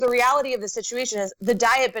The reality of the situation is the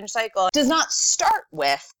diet binge cycle does not start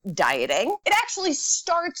with dieting. It actually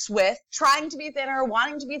starts with trying to be thinner,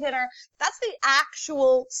 wanting to be thinner. That's the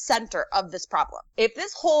actual center of this problem. If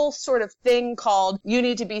this whole sort of thing called you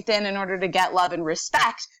need to be thin in order to get love and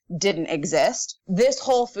respect didn't exist, this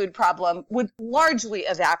whole food problem would largely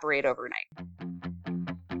evaporate overnight.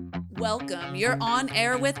 Welcome. You're on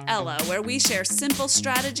air with Ella, where we share simple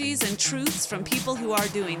strategies and truths from people who are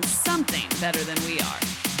doing something better than we are.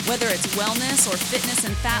 Whether it's wellness or fitness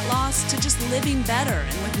and fat loss, to just living better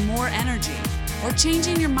and with more energy, or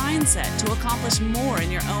changing your mindset to accomplish more in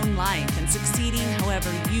your own life and succeeding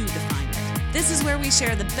however you define it. This is where we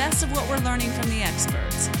share the best of what we're learning from the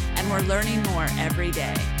experts, and we're learning more every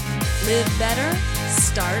day. Live better,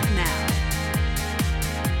 start now.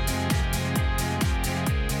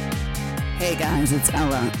 Hey guys, it's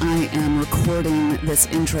Ella. I am recording this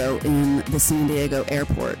intro in the San Diego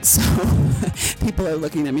airport, so people are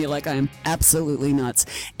looking at me like I'm absolutely nuts.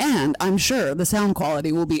 And I'm sure the sound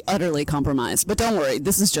quality will be utterly compromised, but don't worry,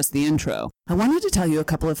 this is just the intro. I wanted to tell you a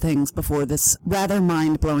couple of things before this rather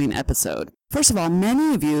mind-blowing episode. First of all,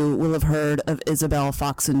 many of you will have heard of Isabel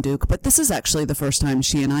Foxen-Duke, but this is actually the first time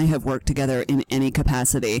she and I have worked together in any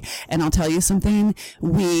capacity. And I'll tell you something,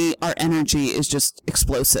 our energy is just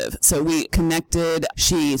explosive. So we connected,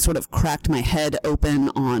 she sort of cracked my head open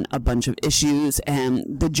on a bunch of issues, and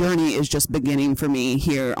the journey is just beginning for me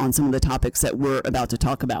here on some of the topics that we're about to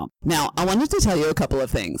talk about. Now, I wanted to tell you a couple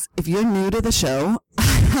of things. If you're new to the show,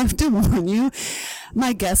 I have to warn you,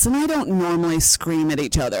 my guests and I don't normally scream at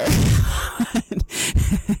each other.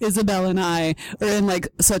 Isabel and I are in like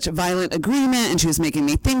such violent agreement, and she was making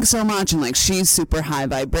me think so much, and like she's super high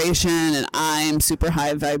vibration and I'm super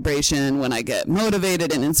high vibration when I get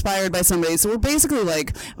motivated and inspired by somebody. So we're basically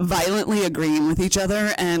like violently agreeing with each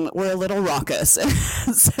other, and we're a little raucous.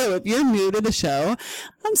 So if you're new to the show,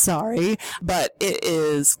 I'm sorry, but it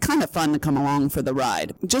is kind of fun to come along for the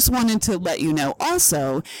ride. Just wanted to let you know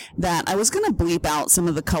also that I was going to bleep out some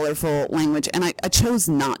of the colorful language, and I chose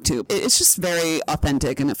not to. It's just very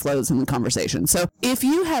authentic and it flows in the conversation. So if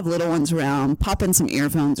you have little ones around, pop in some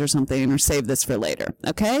earphones or something, or save this for later,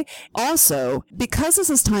 okay? Also, because this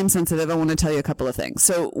is time sensitive, I want to tell you a couple of things.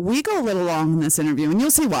 So we go a little long in this interview, and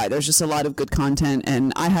you'll see why. There's just a lot of good content,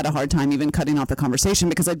 and I had a hard time even cutting off the conversation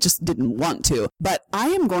because I just didn't want to. But I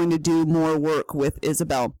am going to do more work with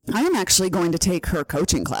Isabel. I am actually going to take her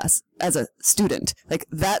coaching class as a student. Like,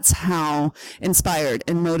 that's how inspired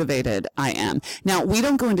and motivated I am. Now, we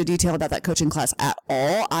don't go into detail about that coaching class at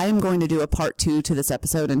all. I am going to do a part 2 to this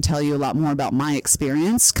episode and tell you a lot more about my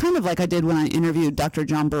experience, kind of like I did when I interviewed Dr.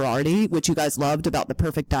 John Berardi, which you guys loved, about the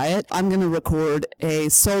perfect diet. I'm going to record a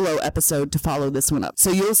solo episode to follow this one up. So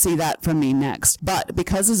you'll see that from me next. But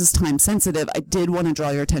because this is time sensitive, I did want to draw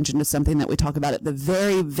your attention to something that we talk about at the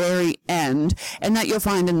very, very end, and that you'll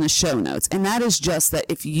find in the show notes. And that is just that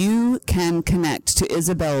if you can connect to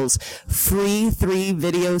Isabel's free 3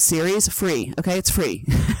 video series, free, okay? It's free.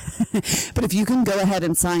 But if you can go ahead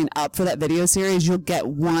and sign up for that video series, you'll get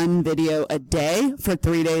 1 video a day for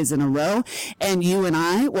 3 days in a row. And you and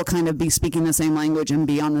I will kind of be speaking the same language and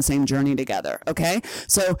be on the same journey together. Okay.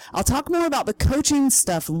 So I'll talk more about the coaching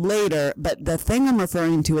stuff later, but the thing I'm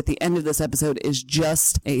referring to at the end of this episode is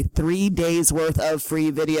just a 3 days worth of free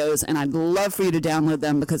videos. And I'd love for you to download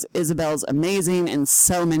them because Isabel's amazing. And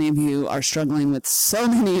so many of you are struggling with so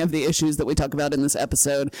many of the issues that we talk about in this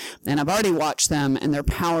episode. And I've already watched them, and they're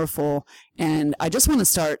powerful. And I just want to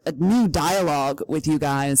start a new dialogue with you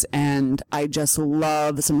guys, and I just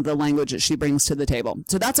love some of the language that she brings to the table.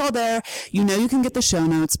 So that's all there. You know, you can get the show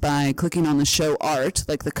notes by clicking on the show art,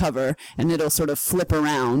 like the cover, and it'll sort of flip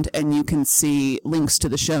around and you can see links to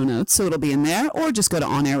the show notes. So it'll be in there, or just go to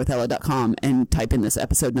onairwithella.com and type in this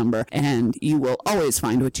episode number, and you will always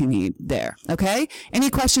find what you need there. Okay?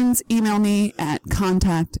 Any questions, email me at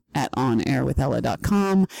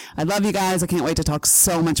contact@onairwithella.com. I love you guys. I can't wait to talk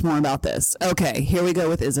so much more about this. Okay, here we go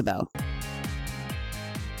with Isabel.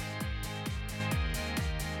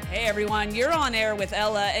 Hey everyone, you're on air with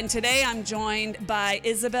Ella, and today I'm joined by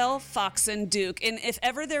Isabel Foxen-Duke. And if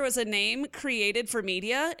ever there was a name created for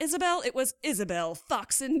media, Isabel, it was Isabel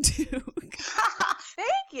Foxen-Duke.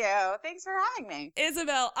 Thank you. Thanks for having me.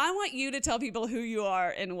 Isabel, I want you to tell people who you are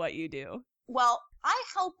and what you do. Well, I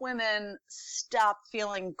help women stop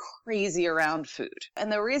feeling crazy around food.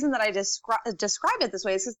 And the reason that I describe it this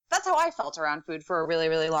way is because that's how I felt around food for a really,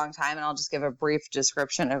 really long time. And I'll just give a brief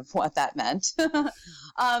description of what that meant.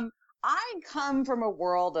 I come from a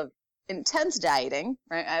world of intense dieting,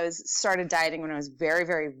 right? I started dieting when I was very,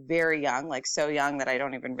 very, very young, like so young that I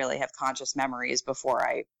don't even really have conscious memories before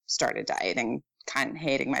I started dieting. kind of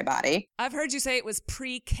hating my body. I've heard you say it was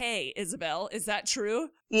pre-K, Isabel. Is that true?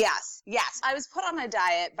 Yes. I was put on a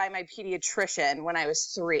diet by my pediatrician when I was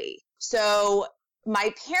 3. So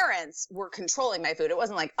my parents were controlling my food. It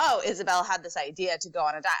wasn't like, oh, Isabel had this idea to go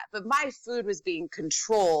on a diet, but my food was being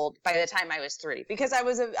controlled by the time I was 3 because I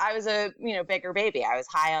was a bigger baby. I was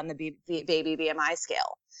high on the baby BMI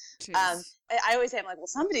scale. I always say, I'm like, well,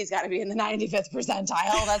 somebody's got to be in the 95th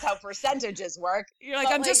percentile. That's how percentages work. You're like,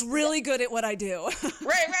 I'm just really good at what I do.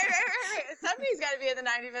 Right. Somebody's got to be in the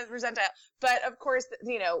 95th percentile. But of course,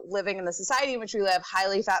 living in the society in which we live,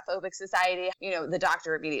 highly fat phobic society, the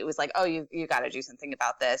doctor immediately was like, oh, you got to do something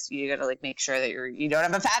about this. You got to like make sure that you don't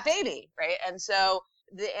have a fat baby. Right. And so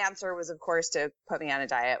the answer was, of course, to put me on a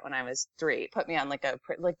diet when I was 3, put me on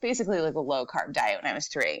basically a low carb diet when I was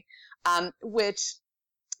 3, which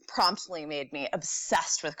promptly made me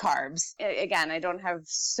obsessed with carbs. Again, I don't have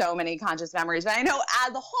so many conscious memories, but I know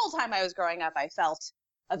the whole time I was growing up, I felt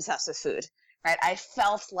obsessed with food, right? I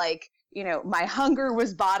felt like, my hunger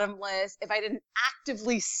was bottomless. If I didn't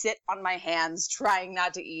actively sit on my hands trying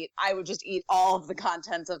not to eat, I would just eat all of the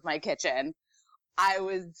contents of my kitchen. I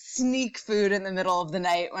would sneak food in the middle of the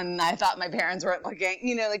night when I thought my parents weren't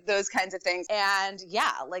looking, like those kinds of things. And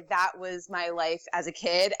yeah, like that was my life as a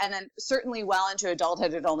kid. And then certainly well into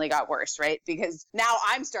adulthood, it only got worse, right? Because now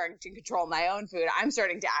I'm starting to control my own food. I'm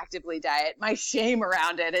starting to actively diet. My shame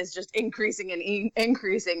around it is just increasing and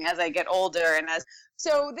increasing as I get older.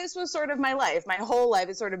 So this was sort of my life. My whole life,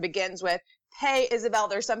 it sort of begins with, hey, Isabel,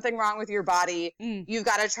 there's something wrong with your body. You've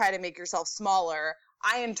got to try to make yourself smaller.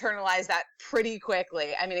 I internalized that pretty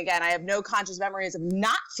quickly. I mean, again, I have no conscious memories of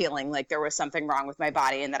not feeling like there was something wrong with my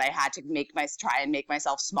body and that I had to try and make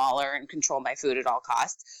myself smaller and control my food at all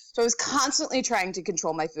costs. So I was constantly trying to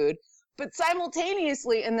control my food. But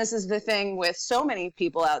simultaneously, and this is the thing with so many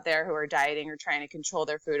people out there who are dieting or trying to control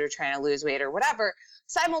their food or trying to lose weight or whatever,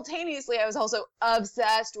 simultaneously, I was also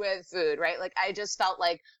obsessed with food, right? Like I just felt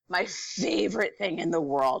like my favorite thing in the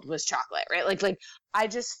world was chocolate, right? Like I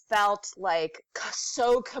just felt like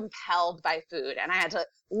so compelled by food, and I had to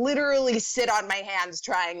literally sit on my hands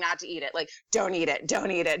trying not to eat it. Like, don't eat it,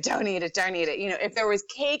 don't eat it, don't eat it, don't eat it. If there was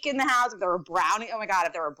cake in the house, if there were brownies, oh my God,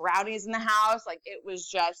 if there were brownies in the house, like it was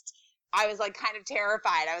just, I was like kind of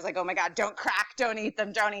terrified. I was like, oh my God, don't crack, don't eat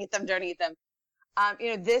them, don't eat them, don't eat them.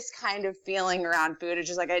 This kind of feeling around food is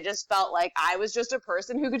just like, I just felt like I was just a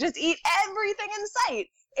person who could just eat everything in sight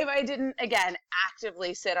if I didn't, again,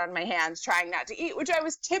 actively sit on my hands trying not to eat, which I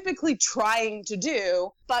was typically trying to do,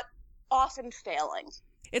 but often failing.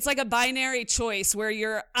 It's like a binary choice where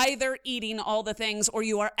you're either eating all the things or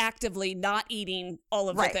you are actively not eating all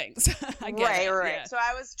of the things. I get it. Right. Yeah. So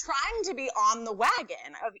I was trying to be on the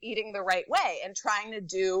wagon of eating the right way and trying to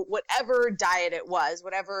do whatever diet it was,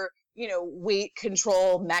 whatever, weight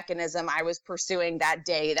control mechanism I was pursuing that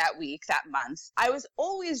day, that week, that month. I was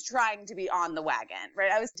always trying to be on the wagon,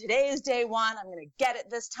 right? Today is day 1. I'm going to get it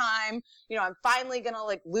this time. I'm finally going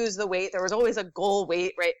to lose the weight. There was always a goal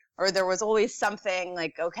weight, right? Or there was always something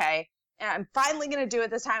like, okay, and I'm finally going to do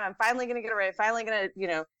it this time. I'm finally going to get it right. I'm finally going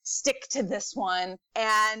to, stick to this one.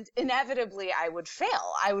 And inevitably I would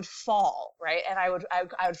fail. I would fall, right? And I would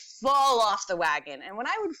fall off the wagon. And when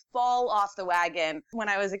I would fall off the wagon, when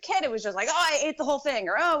I was a kid, it was just like, oh, I ate the whole thing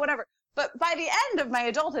or, oh, whatever. But by the end of my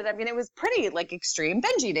adulthood, I mean, it was pretty extreme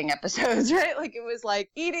binge eating episodes, right? It was like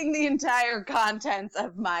eating the entire contents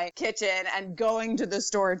of my kitchen and going to the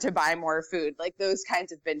store to buy more food, like those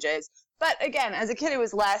kinds of binges. But again, as a kid, it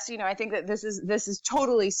was less, I think that this is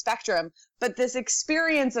totally spectrum, but this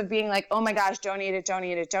experience of being like, oh my gosh, don't eat it, don't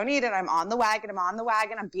eat it, don't eat it. I'm on the wagon,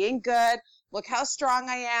 I'm being good. Look how strong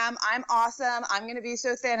I am. I'm awesome. I'm going to be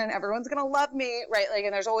so thin and everyone's going to love me, right?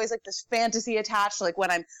 And there's always this fantasy attached.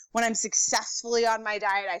 When I'm successfully on my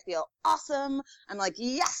diet, I feel awesome. I'm like,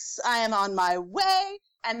 yes, I am on my way.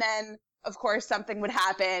 And then of course, something would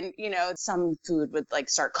happen, some food would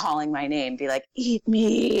start calling my name, be like, eat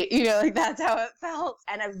me, that's how it felt.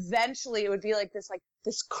 And eventually it would be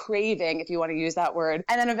this craving, if you want to use that word.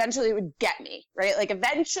 And then eventually it would get me, right?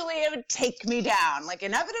 Eventually it would take me down.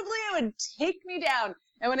 Inevitably it would take me down.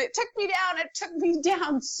 And when it took me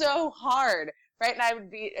down so hard, right? And I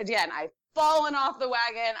would be, again, I've fallen off the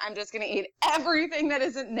wagon. I'm just going to eat everything that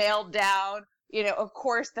isn't nailed down. Of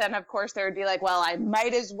course, there would be well, I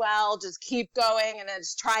might as well just keep going and then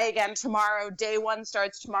just try again tomorrow. Day 1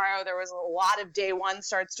 starts tomorrow. There was a lot of day 1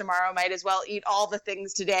 starts tomorrow. Might as well eat all the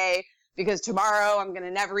things today because tomorrow I'm going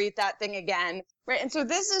to never eat that thing again. Right. And so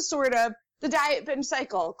this is sort of the diet binge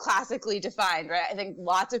cycle, classically defined, right? I think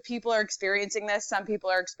lots of people are experiencing this. Some people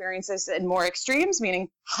are experiencing this in more extremes, meaning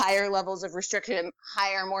higher levels of restriction,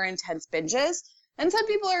 higher, more intense binges. And some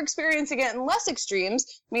people are experiencing it in less extremes,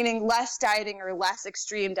 meaning less dieting or less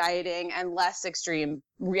extreme dieting and less extreme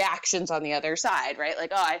reactions on the other side, right?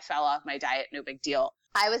 Like, oh, I fell off my diet, no big deal.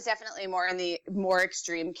 I was definitely more in the more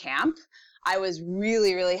extreme camp. I was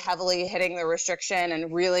really, really heavily hitting the restriction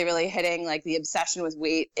and really, really hitting like the obsession with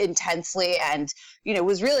weight intensely and,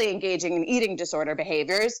 was really engaging in eating disorder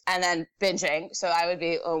behaviors and then binging. So I would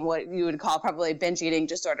be on what you would call probably binge eating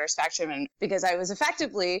disorder spectrum. And because I was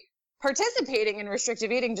effectively participating in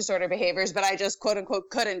restrictive eating disorder behaviors, but I just quote unquote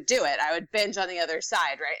couldn't do it. I would binge on the other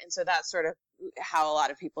side, right? And so that's sort of how a lot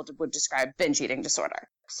of people would describe binge eating disorder.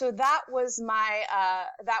 So that was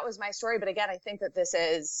my story. But again, I think that this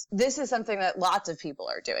is something that lots of people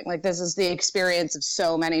are doing. Like this is the experience of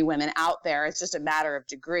so many women out there. It's just a matter of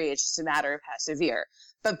degree. It's just a matter of how severe.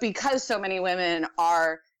 But because so many women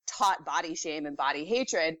are taught body shame and body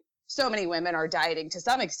hatred, so many women are dieting to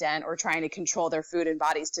some extent or trying to control their food and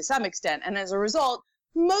bodies to some extent. And as a result,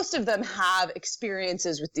 most of them have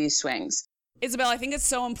experiences with these swings. Isabel, I think it's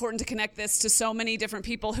so important to connect this to so many different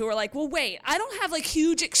people who are like, well, wait, I don't have like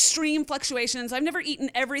huge extreme fluctuations. I've never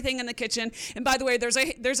eaten everything in the kitchen. And by the way, there's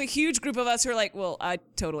a huge group of us who are like, well, I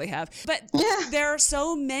totally have. But there are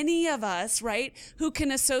so many of us, right, who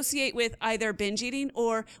can associate with either binge eating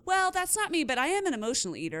or, well, that's not me, but I am an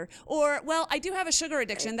emotional eater. Or, well, I do have a sugar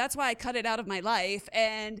addiction. That's why I cut it out of my life.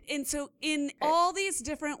 And so in all these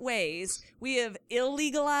different ways, we have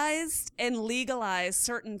illegalized and legalized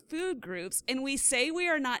certain food groups. And we say we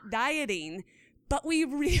are not dieting, but we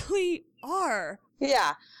really are.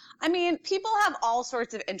 Yeah. I mean, people have all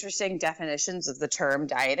sorts of interesting definitions of the term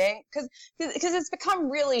dieting because it's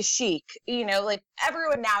become really chic. Like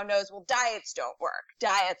everyone now knows, well, diets don't work.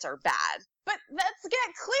 Diets are bad. But let's get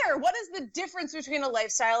clear. What is the difference between a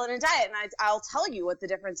lifestyle and a diet? And I'll tell you what the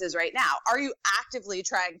difference is right now. Are you actively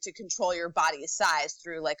trying to control your body's size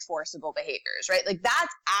through like forcible behaviors, right? Like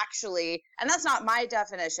that's actually, and that's not my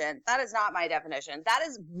definition. That is not my definition. That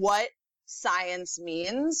is what science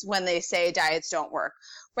means when they say diets don't work,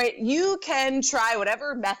 right? You can try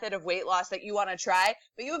whatever method of weight loss that you want to try,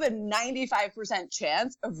 but you have a 95%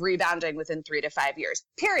 chance of rebounding within 3 to 5 years,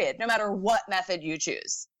 period, no matter what method you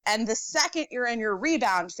choose. And the second you're in your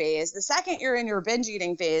rebound phase, the second you're in your binge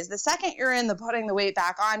eating phase, the second you're in the putting the weight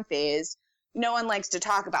back on phase, no one likes to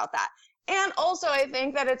talk about that. And also, I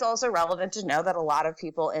think that it's also relevant to know that a lot of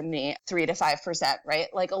people in the 3 to 5%, right?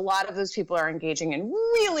 Like a lot of those people are engaging in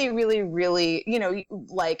really, really, really,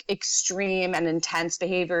 like extreme and intense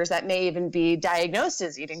behaviors that may even be diagnosed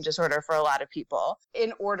as eating disorder for a lot of people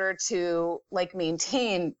in order to like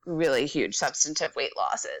maintain really huge substantive weight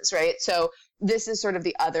losses, right? So this is sort of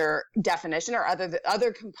the other definition or the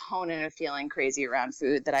other component of feeling crazy around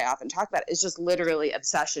food that I often talk about is just literally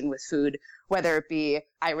obsession with food, whether it be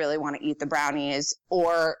I really want to eat the brownies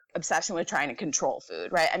or obsession with trying to control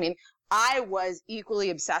food, right? I mean, I was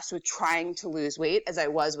equally obsessed with trying to lose weight as I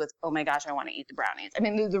was with, oh my gosh, I want to eat the brownies. I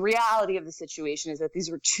mean, the reality of the situation is that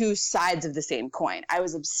these were two sides of the same coin. I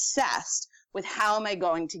was obsessed with how am I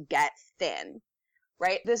going to get thin?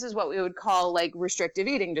 Right? This is what we would call like restrictive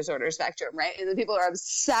eating disorder spectrum, right? The people are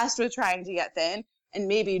obsessed with trying to get thin and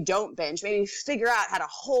maybe don't binge, maybe figure out how to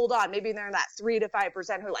hold on. Maybe they're in that 3 to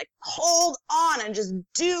 5% who like hold on and just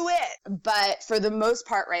do it. But for the most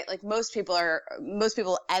part, right? Like most people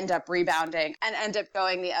end up rebounding and end up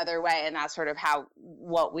going the other way. And that's sort of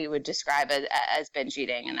what we would describe as binge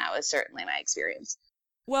eating. And that was certainly my experience.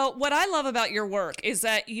 Well, what I love about your work is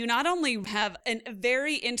that you not only have a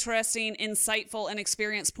very interesting, insightful, and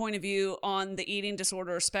experienced point of view on the eating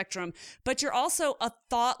disorder spectrum, but you're also a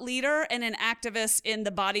thought leader and an activist in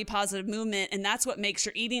the body positive movement. And that's what makes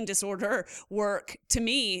your eating disorder work, to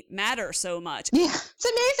me, matter so much. Yeah. It's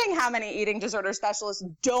amazing how many eating disorder specialists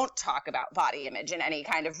don't talk about body image in any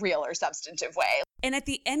kind of real or substantive way. And at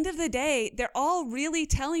the end of the day, they're all really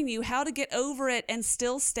telling you how to get over it and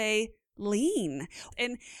still stay lean.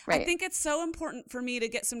 And right. I think it's so important for me to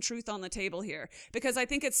get some truth on the table here because I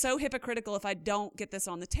think it's so hypocritical if I don't get this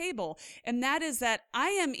on the table. And that is that I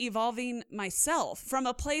am evolving myself from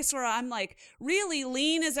a place where I'm like, really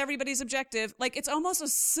lean is everybody's objective. Like it's almost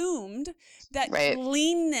assumed that right.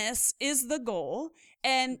 leanness is the goal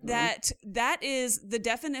and that is the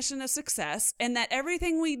definition of success and that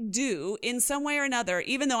everything we do in some way or another,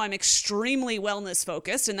 even though I'm extremely wellness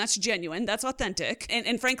focused and that's genuine, that's authentic.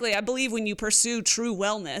 And frankly, I believe when you pursue true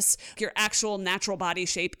wellness, your actual natural body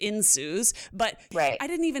shape ensues. But right. I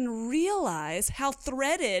didn't even realize how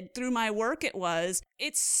threaded through my work it was.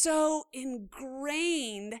 It's so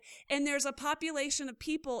ingrained. And there's a population of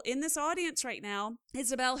people in this audience right now,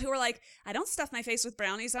 Isabel, who are like, I don't stuff my face with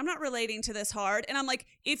brownies. I'm not relating to this hard. And I'm like,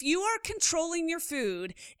 if you are controlling your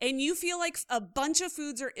food and you feel like a bunch of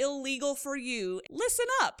foods are illegal for you, listen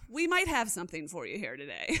up. We might have something for you here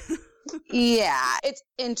today. Yeah, it's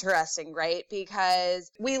interesting, right? Because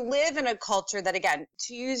we live in a culture that, again,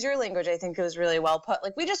 to use your language, I think it was really well put.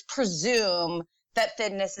 Like, we just presume that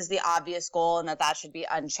thinness is the obvious goal and that should be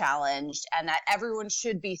unchallenged and that everyone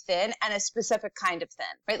should be thin and a specific kind of thin,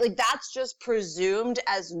 right? Like, that's just presumed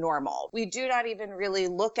as normal. We do not even really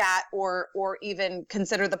look at or even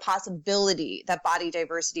consider the possibility that body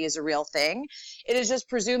diversity is a real thing. It is just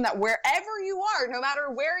presumed that wherever you are, no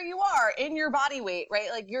matter where you are in your body weight, right?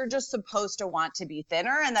 Like, you're just supposed to want to be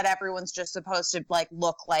thinner and that everyone's just supposed to like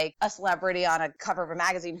look like a celebrity on a cover of a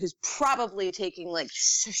magazine who's probably taking like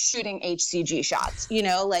shooting HCG shots. You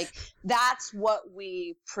know, like that's what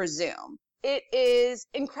we presume. It is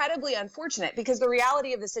incredibly unfortunate because the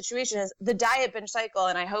reality of the situation is the diet binge cycle,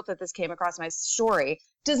 and I hope that this came across my story,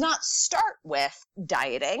 does not start with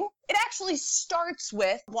dieting. It actually starts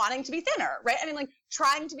with wanting to be thinner, right? I mean, like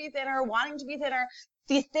trying to be thinner, wanting to be thinner.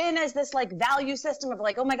 The thin as this like value system of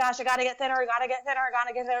like, oh my gosh, I gotta get thinner, I gotta get thinner, I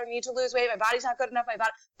gotta get thinner, I need to lose weight, my body's not good enough, my body.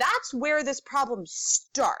 That's where this problem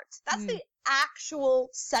starts. That's the actual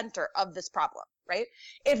center of this problem, right?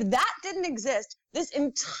 If that didn't exist, this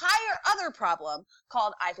entire other problem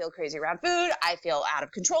called I feel crazy around food, I feel out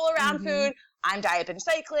of control around food, I'm diet binge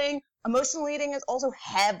cycling, emotional eating is also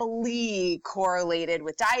heavily correlated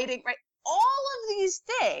with dieting, right? All of these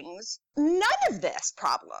things, none of this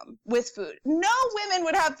problem with food. No women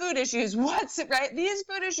would have food issues. Right? These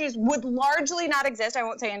food issues would largely not exist. I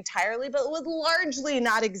won't say entirely, but would largely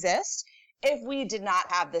not exist if we did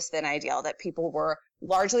not have this thin ideal that people were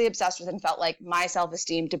largely obsessed with and felt like my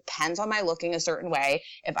self-esteem depends on my looking a certain way.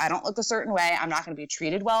 If I don't look a certain way, I'm not going to be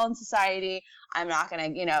treated well in society. I'm not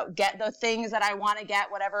going to, get the things that I want to get,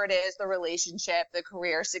 whatever it is, the relationship, the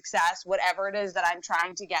career success, whatever it is that I'm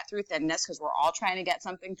trying to get through thinness, because we're all trying to get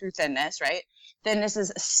something through thinness, right? Thinness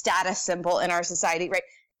is a status symbol in our society, right?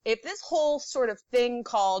 If this whole sort of thing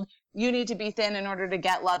called you need to be thin in order to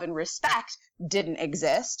get love and respect didn't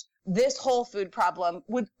exist, this whole food problem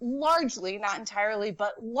would largely, not entirely,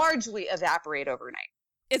 but largely evaporate overnight.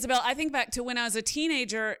 Isabel, I think back to when I was a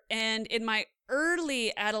teenager and in my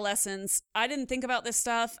early adolescence, I didn't think about this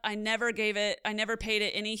stuff. I never paid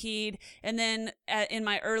it any heed. And then in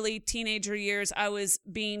my early teenager years, I was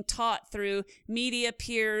being taught through media,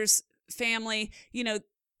 peers, family,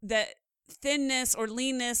 that thinness or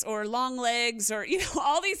leanness or long legs or,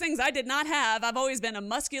 all these things I did not have. I've always been a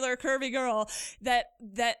muscular, curvy girl, that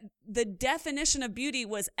the definition of beauty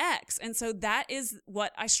was X. And so that is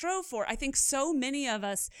what I strove for. I think so many of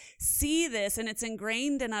us see this and it's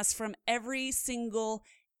ingrained in us from every single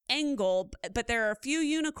angle, but there are a few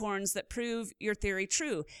unicorns that prove your theory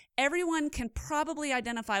true. Everyone can probably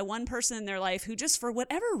identify one person in their life who just for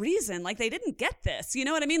whatever reason, like they didn't get this, you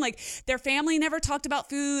know what I mean? Like their family never talked about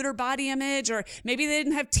food or body image, or maybe they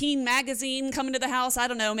didn't have Teen Magazine coming to the house. I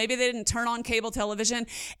don't know. Maybe they didn't turn on cable television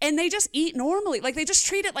and they just eat normally. Like they just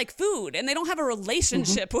treat it like food and they don't have a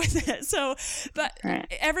relationship with it. So, but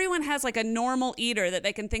everyone has like a normal eater that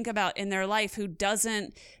they can think about in their life who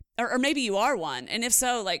doesn't, or maybe you are one. And if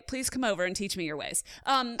so, like, please come over and teach me your ways.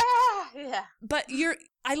 But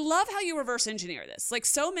I love how you reverse engineer this. Like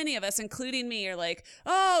so many of us, including me, are like,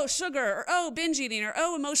 oh, sugar, or oh, binge eating, or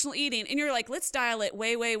oh, emotional eating. And you're like, let's dial it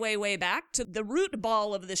way, way, way, way back to the root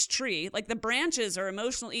ball of this tree. Like the branches are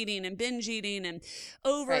emotional eating and binge eating and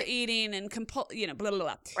overeating and blah, blah,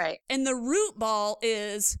 blah. Right. And the root ball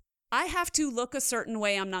is, I have to look a certain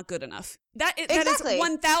way. I'm not good enough. That is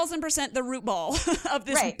 1000% the root ball of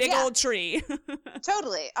this big old tree.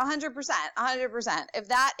 Totally. 100%.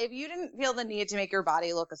 If you didn't feel the need to make your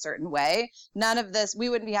body look a certain way, none of this, we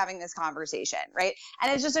wouldn't be having this conversation. Right.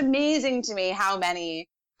 And it's just amazing to me how many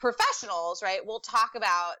professionals, right, will talk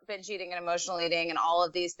about binge eating and emotional eating and all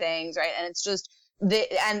of these things. Right. And it's just,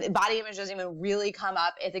 and body image doesn't even really come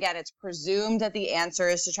up. It's presumed that the answer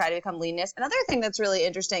is to try to become leanness. Another thing that's really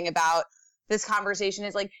interesting about this conversation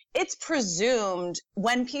is like, it's presumed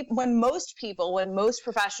when most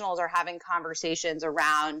professionals are having conversations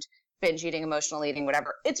around binge eating, emotional eating,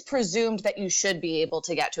 whatever, it's presumed that you should be able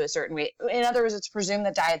to get to a certain weight. In other words, it's presumed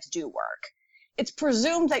that diets do work. It's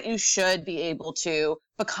presumed that you should be able to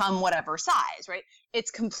become whatever size, right?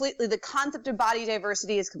 The concept of body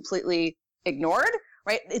diversity is completely ignored,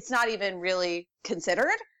 right? It's not even really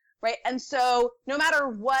considered, right? And so no matter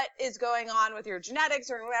what is going on with your genetics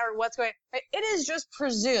or no matter what's going, right, it is just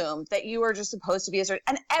presumed that you are just supposed to be a certain,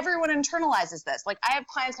 and everyone internalizes this. Like I have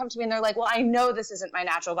clients come to me and they're like, well, I know this isn't my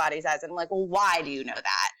natural body size. And I'm like, well, why do you know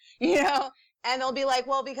that? And they'll be like,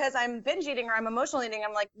 well, because I'm binge eating or I'm emotional eating.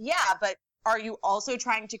 I'm like, yeah, but are you also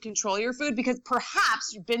trying to control your food? Because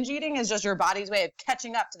perhaps binge eating is just your body's way of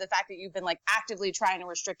catching up to the fact that you've been like actively trying to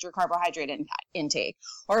restrict your carbohydrate intake.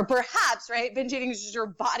 Or perhaps, right, binge eating is just your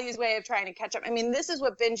body's way of trying to catch up. I mean, this is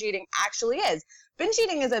what binge eating actually is. Binge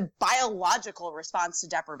eating is a biological response to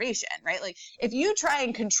deprivation, right? Like if you try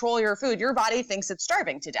and control your food, your body thinks it's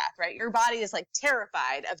starving to death, right? Your body is like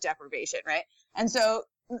terrified of deprivation, right? And so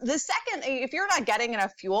the second, if you're not getting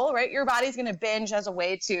enough fuel, right, your body's going to binge as a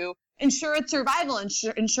way to ensure its survival,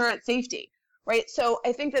 ensure its safety, right? So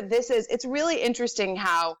I think that it's really interesting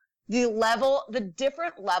how the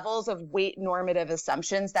different levels of weight normative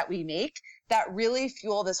assumptions that we make that really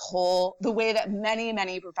fuel the way that many,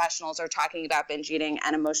 many professionals are talking about binge eating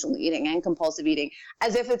and emotional eating and compulsive eating,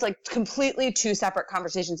 as if it's like completely two separate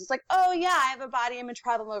conversations. It's like, oh yeah, I have a body image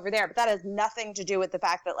problem over there, but that has nothing to do with the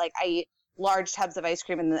fact that like I eat large tubs of ice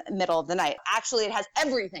cream in the middle of the night. Actually, it has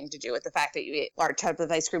everything to do with the fact that you eat large tubs of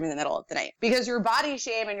ice cream in the middle of the night, because your body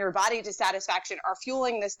shame and your body dissatisfaction are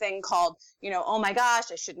fueling this thing called, oh my gosh,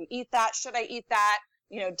 I shouldn't eat that. Should I eat that?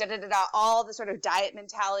 All the sort of diet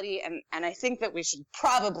mentality. And I think that we should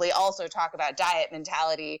probably also talk about diet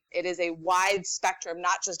mentality. It is a wide spectrum,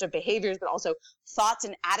 not just of behaviors, but also thoughts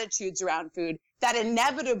and attitudes around food that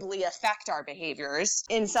inevitably affect our behaviors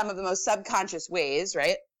in some of the most subconscious ways,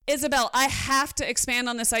 right? Isabel, I have to expand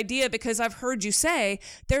on this idea because I've heard you say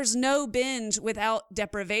there's no binge without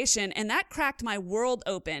deprivation, and that cracked my world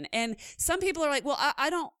open. And some people are like, well, I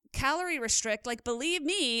don't calorie restrict. Like, believe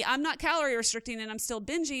me, I'm not calorie restricting and I'm still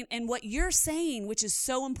binging. And what you're saying, which is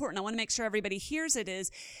so important, I want to make sure everybody hears it,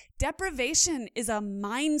 is deprivation is a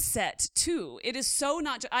mindset too. It is so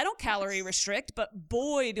not, I don't calorie restrict, but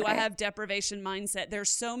boy, do I have deprivation mindset. There's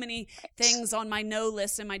so many things on my no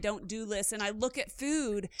list and my don't do list. And I look at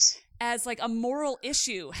food as like a moral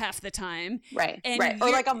issue half the time. Right. Or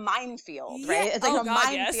like a minefield, right? It's like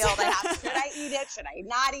minefield. Should I eat it? Should I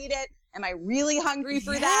not eat it? Am I really hungry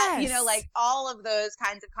for that? Like all of those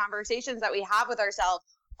kinds of conversations that we have with ourselves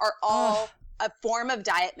are all a form of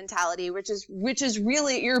diet mentality, which is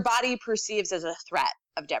really your body perceives as a threat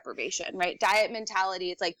of deprivation, right? Diet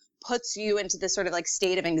mentality, it's like puts you into this sort of like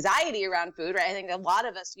state of anxiety around food, right? I think a lot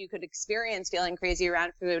of us, you could experience feeling crazy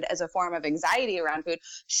around food as a form of anxiety around food.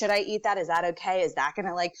 Should I eat that? Is that okay? Is that going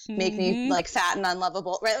to like make me like fat and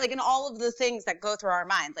unlovable, right? Like in all of the things that go through our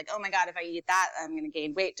minds, like, oh my God, if I eat that, I'm going to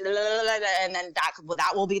gain weight. And then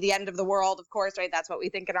that will be the end of the world, of course, right? That's what we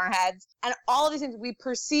think in our heads. And all of these things, we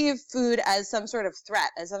perceive food as some sort of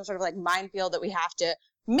threat, as some sort of like minefield that we have to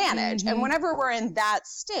manage. And whenever we're in that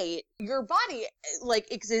state, your body like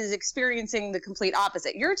is experiencing the complete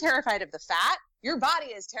opposite. You're terrified of the fat. Your body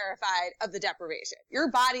is terrified of the deprivation.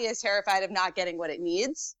 Your body is terrified of not getting what it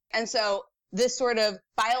needs. And so this sort of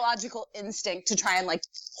biological instinct to try and like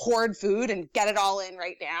hoard food and get it all in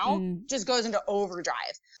right now just goes into overdrive.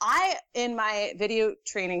 In my video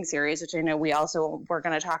training series, which I know we're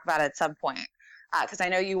going to talk about at some point, because I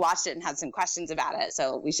know you watched it and had some questions about it,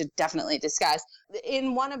 so we should definitely discuss.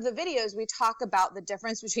 In one of the videos, we talk about the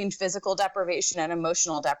difference between physical deprivation and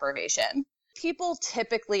emotional deprivation. People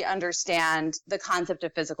typically understand the concept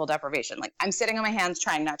of physical deprivation. Like, I'm sitting on my hands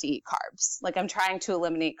trying not to eat carbs. Like, I'm trying to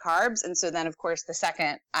eliminate carbs. And so then, of course, the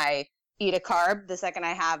second I eat a carb, the second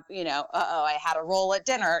I have, I had a roll at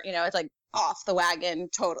dinner, it's like off the wagon,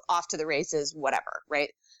 off to the races, whatever, right?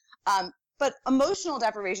 But emotional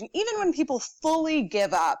deprivation, even when people fully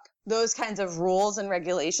give up those kinds of rules and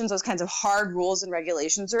regulations, those kinds of hard rules and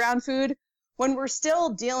regulations around food, when we're still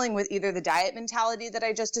dealing with either the diet mentality that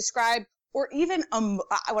I just described, or even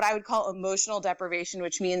what I would call emotional deprivation,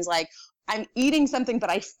 which means like I'm eating something, but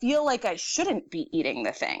I feel like I shouldn't be eating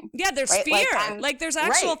the thing. Yeah, there's fear. Like there's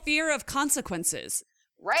actual fear of consequences.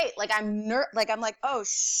 Right. Like I'm like, oh,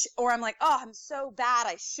 or I'm like, oh, I'm so bad.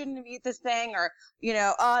 I shouldn't have eaten this thing. Or,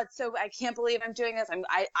 so I can't believe I'm doing this.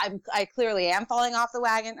 I clearly am falling off the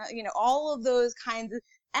wagon. All of those kinds of,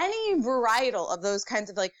 any varietal of those kinds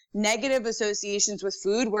of like negative associations with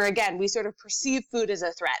food, where again, we sort of perceive food as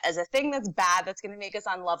a threat, as a thing that's bad, that's going to make us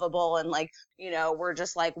unlovable. And like, we're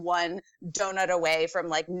just like one donut away from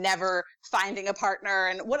like never finding a partner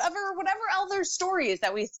and whatever other stories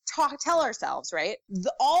that we tell ourselves, right?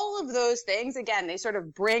 All of those things, again, they sort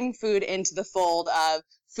of bring food into the fold of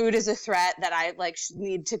food is a threat that I like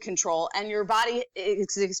need to control. And your body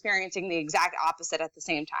is experiencing the exact opposite at the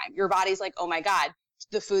same time. Your body's like, oh my God,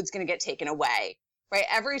 the food's going to get taken away. right?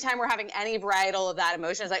 Every time we're having any varietal of that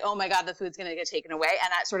emotion, it's like, oh my God, the food's going to get taken away.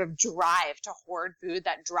 And that sort of drive to hoard food,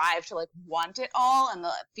 that drive to like want it all, and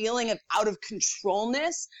the feeling of out of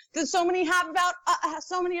controlness that so many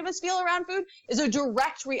of us feel around food is a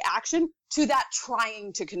direct reaction to that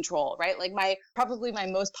trying to control, right? Like probably my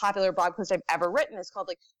most popular blog post I've ever written is called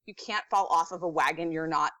like, you can't fall off of a wagon you're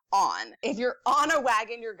not on. If you're on a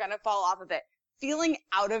wagon, you're going to fall off of it. Feeling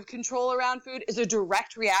out of control around food is a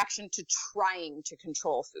direct reaction to trying to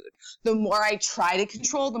control food. The more I try to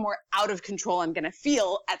control, the more out of control I'm going to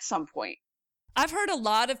feel at some point. I've heard a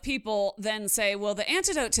lot of people then say, well, the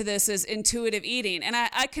antidote to this is intuitive eating. And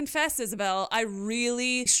I confess, Isabel, I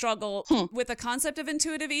really struggle with the concept of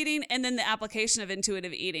intuitive eating and then the application of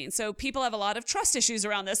intuitive eating. So people have a lot of trust issues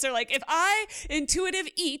around this. They're like, if I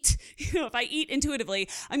if I eat intuitively,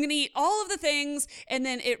 I'm going to eat all of the things. And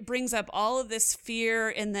then it brings up all of this fear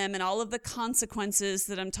in them and all of the consequences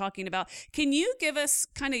that I'm talking about. Can you give us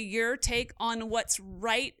kind of your take on what's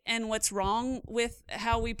right and what's wrong with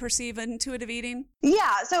how we perceive intuitive eating?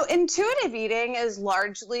 Yeah. So intuitive eating is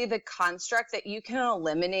largely the construct that you can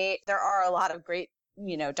eliminate. There are a lot of great,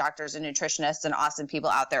 doctors and nutritionists and awesome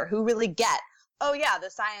people out there who really get, oh yeah, the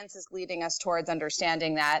science is leading us towards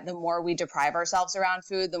understanding that the more we deprive ourselves around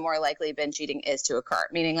food, the more likely binge eating is to occur.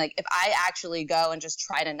 Meaning like if I actually go and just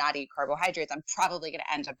try to not eat carbohydrates, I'm probably going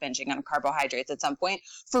to end up binging on carbohydrates at some point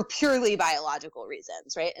for purely biological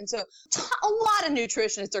reasons, right? And so a lot of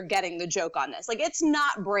nutritionists are getting the joke on this. Like it's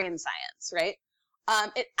not brain science, right?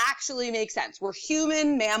 It actually makes sense. We're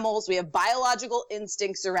human mammals. We have biological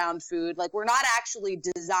instincts around food. Like we're not actually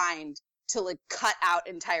designed to like cut out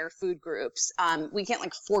entire food groups. We can't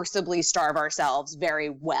like forcibly starve ourselves very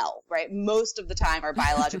well, right? Most of the time our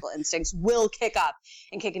biological instincts will kick up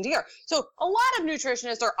and kick into gear. So a lot of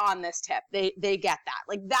nutritionists are on this tip. They get that.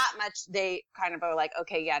 Like that much they kind of are like,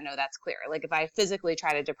 okay, yeah, no, that's clear. Like if I physically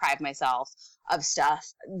try to deprive myself of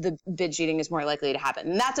stuff, the binge eating is more likely to happen.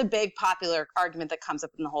 And that's a big popular argument that comes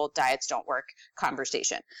up in the whole diets don't work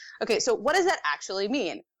conversation. Okay, so what does that actually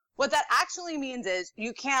mean? What that actually means is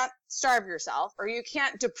you can't starve yourself or you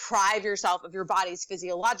can't deprive yourself of your body's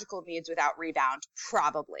physiological needs without rebound,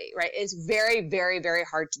 probably, right? It's very, very, very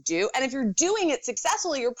hard to do. And if you're doing it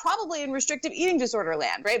successfully, you're probably in restrictive eating disorder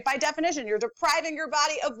land, right? By definition, you're depriving your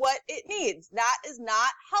body of what it needs. That is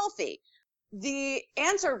not healthy. The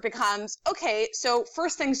answer becomes, okay, so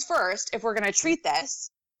first things first, if we're going to treat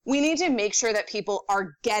this, we need to make sure that people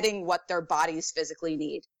are getting what their bodies physically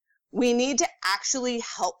need. We need to actually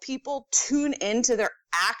help people tune into their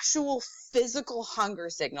actual physical hunger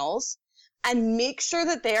signals and make sure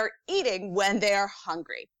that they are eating when they are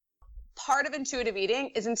hungry. Part of intuitive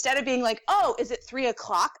eating is instead of being like, oh, is it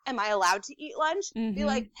 3:00? Am I allowed to eat lunch? Mm-hmm. Be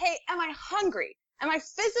like, hey, am I hungry? Am I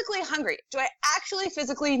physically hungry? Do I actually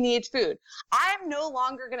physically need food? I'm no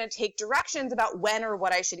longer going to take directions about when or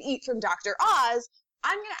what I should eat from Dr. Oz.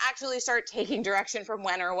 I'm going to actually start taking direction from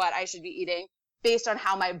when or what I should be eating based on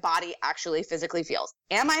how my body actually physically feels.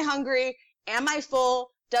 Am I hungry? Am I full?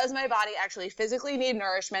 Does my body actually physically need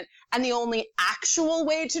nourishment? And the only actual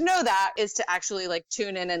way to know that is to actually like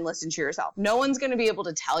tune in and listen to yourself. No one's going to be able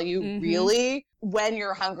to tell you really when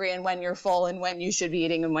you're hungry and when you're full and when you should be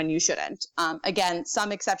eating and when you shouldn't. Again,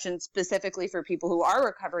 some exceptions specifically for people who are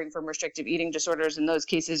recovering from restrictive eating disorders. In those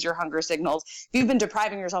cases, your hunger signals, if you've been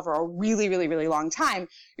depriving yourself for a really, really, really long time,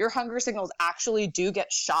 your hunger signals actually do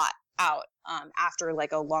get shot out after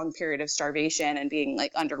like a long period of starvation and being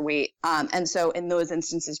like underweight. And so in those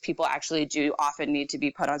instances, people actually do often need to be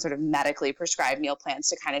put on sort of medically prescribed meal plans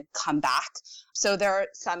to kind of come back. So there are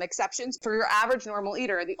some exceptions. For your average normal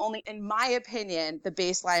eater, the only, in my opinion, the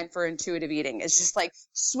baseline for intuitive eating is just like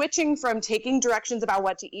switching from taking directions about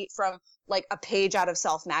what to eat from like a page out of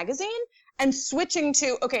Self magazine and switching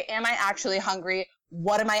to, okay, am I actually hungry?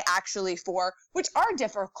 What am I actually for? Which are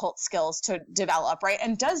difficult skills to develop, right?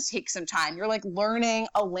 And does take some time. You're like learning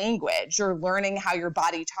a language. You're learning how your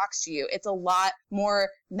body talks to you. It's a lot more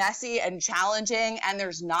messy and challenging, and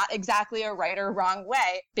there's not exactly a right or wrong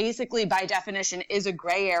way. Basically, by definition, is a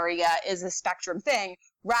gray area, is a spectrum thing,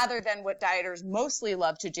 rather than what dieters mostly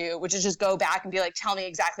love to do, which is just go back and be like, tell me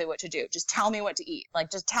exactly what to do. Just tell me what to eat. Like,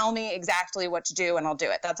 just tell me exactly what to do and I'll do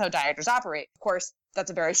it. That's how dieters operate. Of course, that's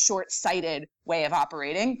a very short-sighted way of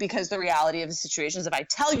operating, because the reality of the situation is if I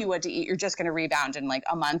tell you what to eat, you're just going to rebound in like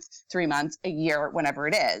a month, 3 months, a year, whenever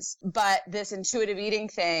it is. But this intuitive eating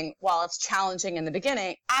thing, while it's challenging in the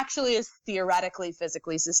beginning, actually is theoretically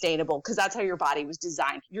physically sustainable, because that's how your body was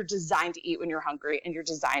designed. You're designed to eat when you're hungry, and you're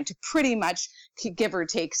designed to pretty much give or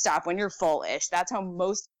take stop when you're full-ish. That's how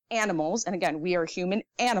most animals, and again, we are human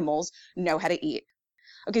animals, know how to eat.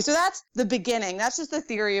 Okay, so that's the beginning. That's just the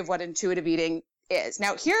theory of what intuitive eating is.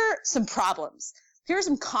 Now, here are some problems. Here are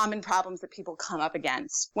some common problems that people come up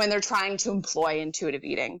against when they're trying to employ intuitive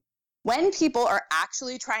eating. When people are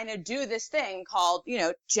actually trying to do this thing called,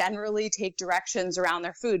 generally take directions around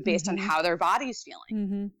their food based on how their body's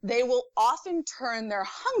feeling, they will often turn their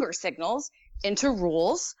hunger signals into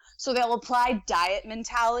rules. So they'll apply diet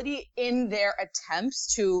mentality in their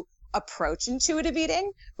attempts to approach intuitive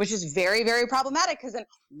eating, which is very, very problematic, because then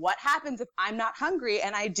what happens if I'm not hungry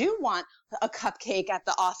and I do want a cupcake at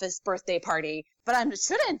the office birthday party, but I'm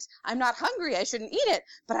not hungry, I shouldn't eat it,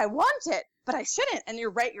 but I want it, but I shouldn't. And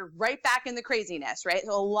you're right back in the craziness, right?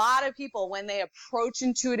 So a lot of people, when they approach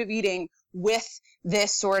intuitive eating with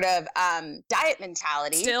this sort of diet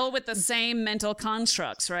mentality, still with the same mental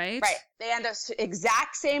constructs, right? Right. They end up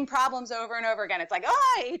exact same problems over and over again. It's like,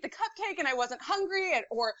 oh, I ate the cupcake and I wasn't hungry,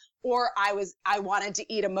 or I wanted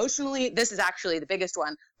to eat emotionally. This is actually the biggest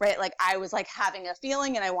one, right? Like I was like having a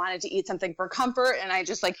feeling and I wanted to eat something for comfort and I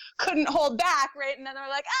just like couldn't hold back, right? And then they're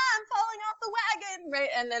like, I'm falling off the wagon, right?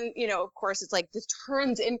 And then, of course, it's like this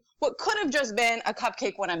turns in what could have just been a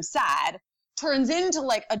cupcake when I'm sad, turns into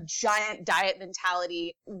like a giant diet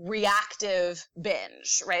mentality reactive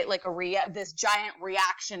binge, right? Like this giant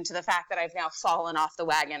reaction to the fact that I've now fallen off the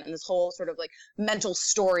wagon, and this whole sort of like mental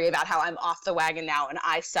story about how I'm off the wagon now and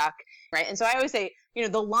I suck, right? And so I always say,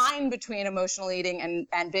 the line between emotional eating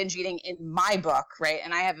and binge eating in my book, right?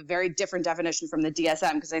 And I have a very different definition from the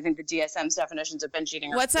DSM, because I think the DSM's definitions of binge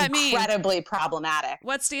eating are incredibly problematic.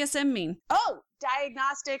 What's DSM mean? Oh,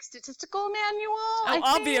 Diagnostic Statistical Manual. Oh,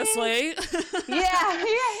 obviously. Yeah.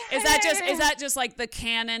 Is that just like the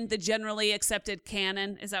canon, the generally accepted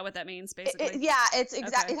canon? Is that what that means, basically? It's exactly.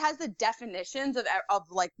 Okay. It has the definitions of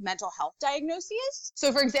like mental health diagnoses.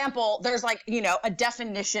 So, for example, there's like a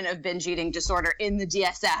definition of binge eating disorder in the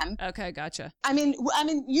DSM. Okay, gotcha. I mean,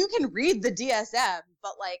 you can read the DSM,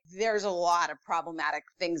 but like there's a lot of problematic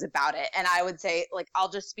things about it. And I would say, like, I'll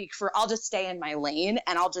just stay in my lane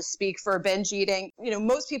and I'll just speak for binge eating.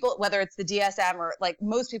 Most people, whether it's the DSM or like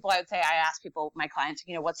most people, I would say, I ask people, my clients,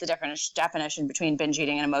 what's the definition between binge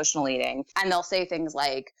eating and emotional eating? And they'll say things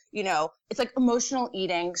like, it's like emotional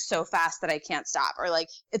eating so fast that I can't stop, or like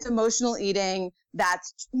it's emotional eating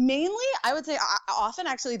that's mainly, I would say often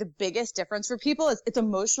actually the biggest difference for people is it's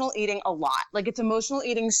emotional eating a lot. Like it's emotional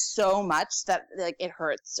eating so much that like it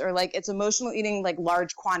hurts, or like it's emotional eating like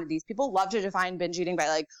large quantities. People love to define binge eating by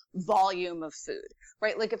like volume of food,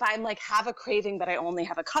 right? Like if I'm like have a craving but I only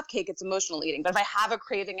have a cupcake, it's emotional eating. But if I have a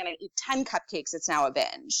craving and I eat 10 cupcakes, it's now a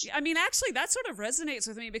binge. I mean, actually that sort of resonates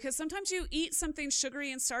with me, because sometimes you eat something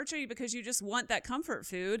sugary and starchy because you just want that comfort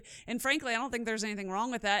food. And frankly, I don't think there's anything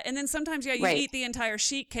wrong with that. And then sometimes, you eat the entire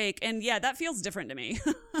sheet cake, and that feels different to me.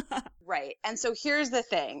 Right. And so here's the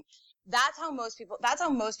thing. That's how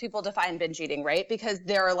most people define binge eating, right? Because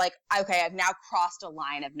they're like, okay, I've now crossed a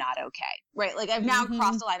line of not okay, right? Like I've now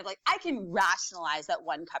crossed a line of like, I can rationalize that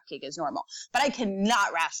 1 cupcake is normal, but I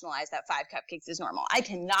cannot rationalize that 5 cupcakes is normal. I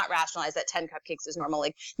cannot rationalize that 10 cupcakes is normal.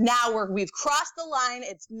 Like now we've crossed the line.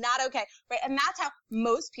 It's not okay, right? And that's how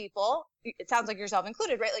most people, it sounds like yourself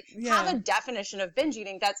included, right? Like have a definition of binge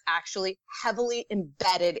eating that's actually heavily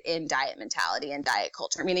embedded in diet mentality and diet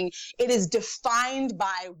culture, meaning it is defined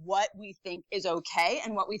by what we think is okay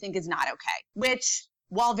and what we think is not okay, which,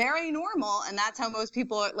 while very normal, and that's how most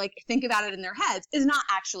people like think about it in their heads, is not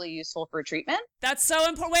actually useful for treatment. That's so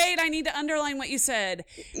important. Wait, I need to underline what you said.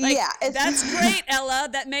 That's great, Ella.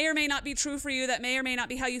 That may or may not be true for you. That may or may not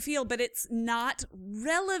be how you feel, but it's not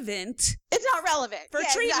relevant. It's not relevant for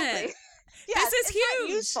treatment. Exactly. Yes, this is huge. Not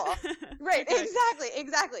useful. Right.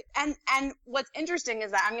 Exactly. And what's interesting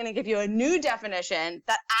is that I'm going to give you a new definition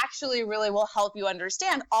that actually really will help you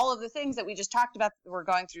understand all of the things that we just talked about that were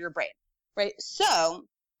going through your brain. Right. So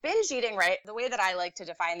binge eating, right? The way that I like to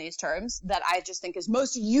define these terms that I just think is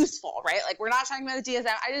most useful, right? Like we're not talking about the DSM.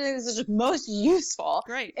 I just think this is just most useful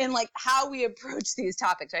in like how we approach these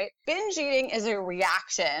topics, right? Binge eating is a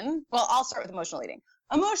reaction. Well, I'll start with emotional eating.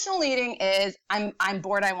 Emotional eating is I'm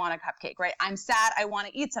bored, I want a cupcake, right? I'm sad, I want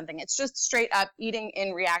to eat something. It's just straight up eating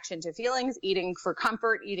in reaction to feelings, eating for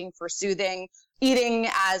comfort, eating for soothing, eating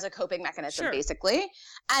as a coping mechanism, basically.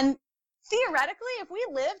 And theoretically, if we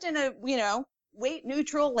lived in a, weight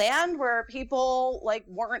neutral land where people like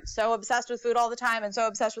weren't so obsessed with food all the time and so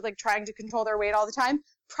obsessed with like trying to control their weight all the time,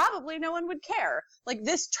 probably no one would care. Like,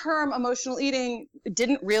 this term emotional eating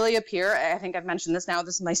didn't really appear. I think I've mentioned this now.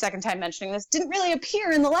 This is my second time mentioning this. Didn't really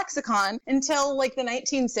appear in the lexicon until like the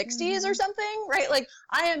 1960s or something, right? Like,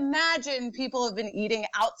 I imagine people have been eating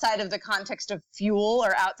outside of the context of fuel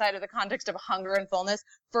or outside of the context of hunger and fullness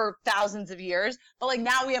for thousands of years. But like,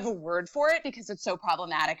 now we have a word for it because it's so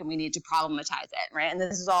problematic and we need to problematize it, right? And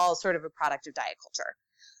this is all sort of a product of diet culture.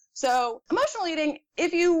 So emotional eating,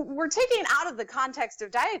 if you were taking it out of the context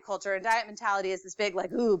of diet culture and diet mentality is this big,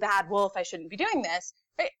 like, ooh, bad wolf, I shouldn't be doing this,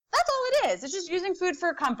 right? That's all it is. It's just using food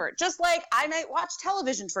for comfort. Just like I might watch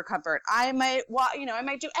television for comfort. I might I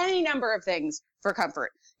might do any number of things for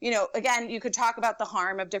comfort. Again, you could talk about the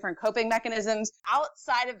harm of different coping mechanisms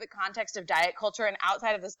outside of the context of diet culture and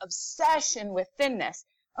outside of this obsession with thinness.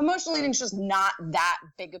 Emotional eating is just not that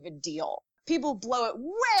big of a deal. People blow it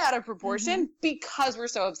way out of proportion because we're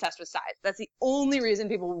so obsessed with size. That's the only reason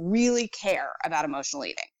people really care about emotional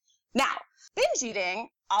eating. Now, binge eating,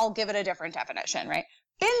 I'll give it a different definition, right?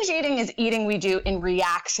 Binge eating is eating we do in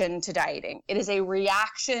reaction to dieting. It is a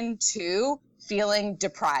reaction to feeling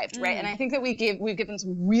deprived, right? And I think that we've given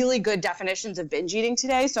some really good definitions of binge eating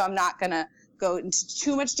today, so I'm not going to go into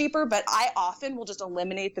too much deeper, but I often will just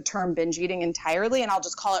eliminate the term binge eating entirely and I'll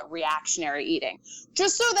just call it reactionary eating,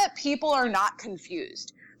 just so that people are not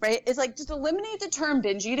confused, right? It's like, just eliminate the term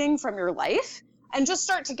binge eating from your life and just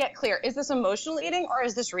start to get clear. Is this emotional eating or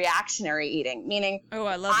is this reactionary eating? Meaning, oh,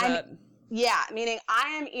 I love that. Yeah, meaning I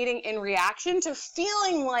am eating in reaction to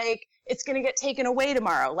feeling like it's going to get taken away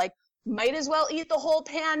tomorrow. Like, might as well eat the whole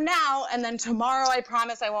pan now, and then tomorrow I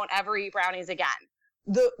promise I won't ever eat brownies again.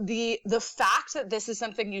 The fact that this is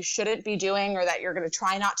something you shouldn't be doing or that you're going to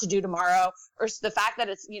try not to do tomorrow, or the fact that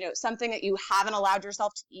it's, something that you haven't allowed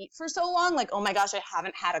yourself to eat for so long, like, oh my gosh, I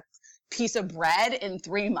haven't had a piece of bread in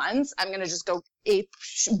 3 months. I'm going to just go ape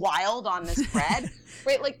wild on this bread,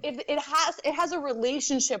 right? Like, if it has a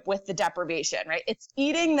relationship with the deprivation, right? It's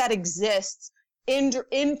eating that exists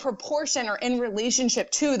in proportion or in relationship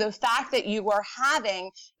to the fact that you are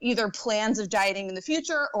having either plans of dieting in the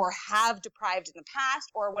future or have deprived in the past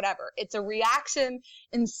or whatever. It's a reaction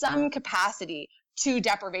in some capacity to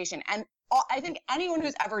deprivation. And I think anyone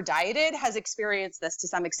who's ever dieted has experienced this to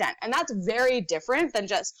some extent. And that's very different than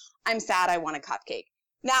just, I'm sad, I want a cupcake.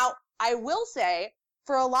 Now, I will say,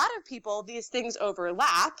 for a lot of people, these things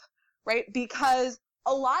overlap, right? Because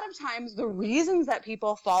a lot of times the reasons that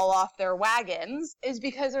people fall off their wagons is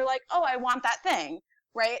because they're like, oh, I want that thing,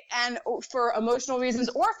 right? And for emotional reasons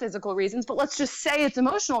or physical reasons, but let's just say it's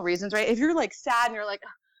emotional reasons, right? If you're like sad and you're like,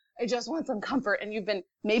 oh, I just want some comfort, and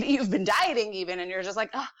maybe you've been dieting even, and you're just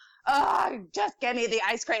like, just get me the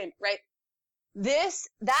ice cream, right?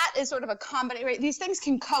 That is sort of a combination, right? These things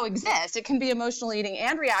can coexist. It can be emotional eating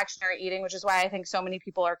and reactionary eating, which is why I think so many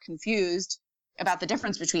people are confused about the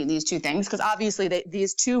difference between these two things, because obviously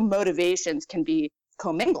these two motivations can be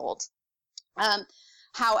commingled.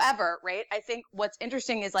 However, right, I think what's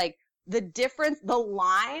interesting is like the difference, the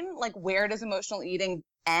line, like where does emotional eating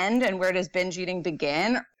end and where does binge eating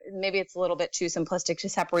begin? Maybe it's a little bit too simplistic to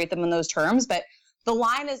separate them in those terms, but the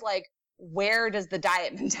line is like, where does the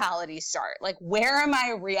diet mentality start? Like, where am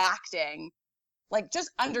I reacting? Like, just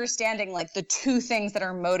understanding like the two things that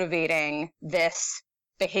are motivating this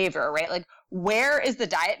behavior, right? Like, where is the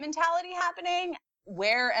diet mentality happening?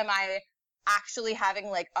 Where am I actually having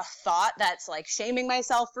like a thought that's like shaming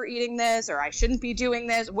myself for eating this, or I shouldn't be doing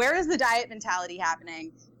this? Where is the diet mentality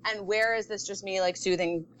happening? And where is this just me like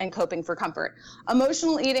soothing and coping for comfort?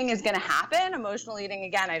 Emotional eating is going to happen. Emotional eating,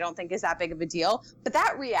 again, I don't think is that big of a deal, but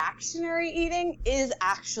that reactionary eating is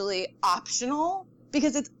actually optional,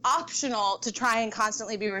 because it's optional to try and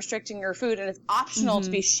constantly be restricting your food, and it's optional to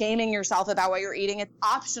be shaming yourself about what you're eating. It's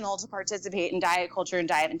optional to participate in diet culture and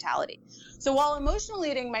diet mentality. So while emotional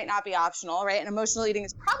eating might not be optional, right, and emotional eating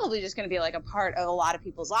is probably just going to be like a part of a lot of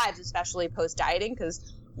people's lives, especially post-dieting,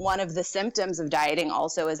 because one of the symptoms of dieting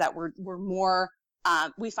also is that we're more,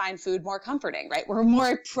 we find food more comforting, right? We're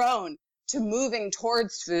more prone to moving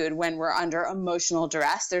towards food when we're under emotional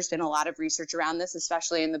duress. There's been a lot of research around this,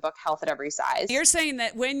 especially in the book Health at Every Size. You're saying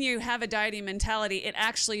that when you have a dieting mentality, it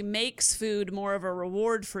actually makes food more of a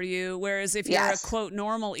reward for you, whereas if you're a quote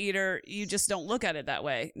normal eater, you just don't look at it that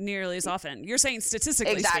way nearly as often. You're saying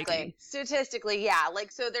statistically speaking. Statistically, yeah.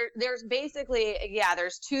 Like, so there's basically,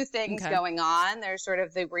 there's two things going on. There's sort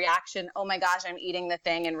of the reaction, oh my gosh, I'm eating the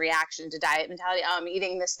thing, in reaction to diet mentality. Oh, I'm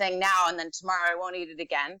eating this thing now, and then tomorrow I won't eat it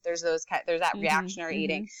again. There's that reactionary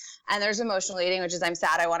eating. And there's emotional eating, which is, I'm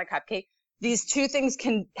sad, I want a cupcake. these two things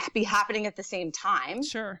can be happening at the same time.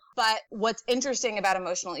 Sure. But what's interesting about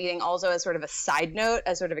emotional eating also as sort of a side note,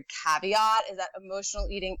 as sort of a caveat, is that emotional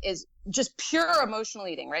eating is just pure emotional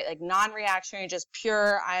eating, right? Like non-reactionary, just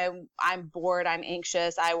pure, I'm bored, I'm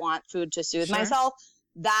anxious, I want food to soothe myself.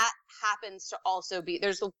 That happens to also be,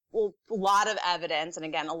 there's a lot of evidence, and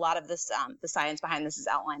again, a lot of this, the science behind this is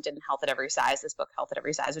outlined in Health at Every Size, this book, Health at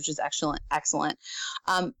Every Size, which is excellent.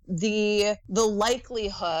 The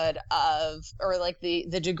likelihood of, or like the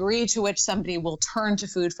degree to which somebody will turn to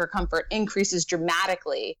food for comfort increases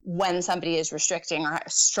dramatically when somebody is restricting or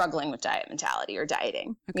struggling with diet mentality or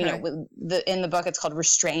dieting. Okay. You know, in the book, it's called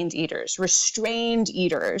restrained eaters.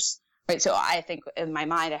 Right. So I think in my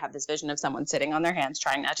mind, I have this vision of someone sitting on their hands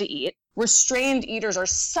trying not to eat. Restrained eaters are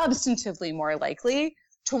substantively more likely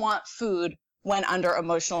to want food when under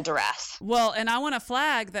emotional duress. Well, and I want to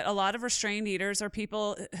flag that a lot of restrained eaters are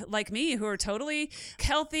people like me who are totally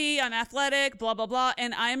healthy, I'm athletic, blah, blah, blah.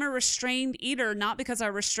 And I'm a restrained eater, not because I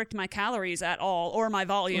restrict my calories at all or my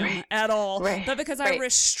volume at all, but because I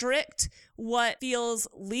restrict what feels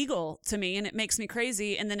legal to me and it makes me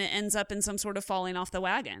crazy. And then it ends up in some sort of falling off the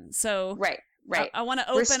wagon. So I want to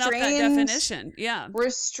open up that definition. Yeah.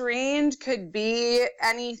 Restrained could be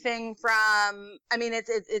anything from, I mean, it's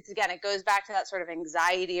again, it goes back to that sort of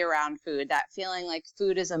anxiety around food, that feeling like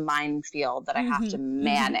food is a minefield that I have to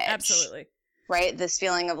manage. Absolutely. Right? This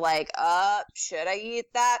feeling of like, should I eat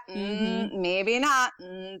that? Maybe not.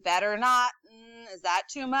 Better not. Is that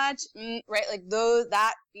too much? Right? Like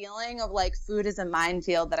that feeling of like food is a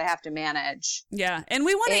minefield that I have to manage. Yeah. And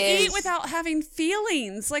we want to eat without having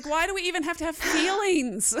feelings. Like, why do we even have to have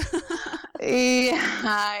feelings?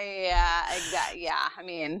 Yeah, exactly. Yeah. I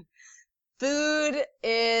mean, food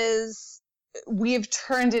is, we've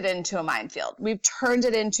turned it into a minefield. We've turned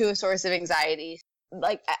it into a source of anxiety.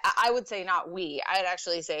 Like, I would say not we, I'd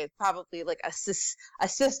actually say probably like a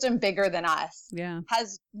system bigger than us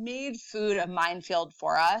has made food a minefield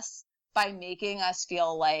for us by making us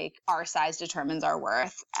feel like our size determines our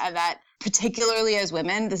worth. And that particularly as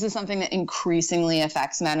women, this is something that increasingly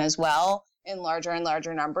affects men as well in larger and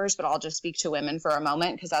larger numbers, but I'll just speak to women for a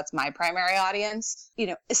moment because that's my primary audience. You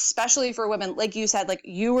know, especially for women, like you said, like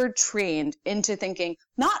you were trained into thinking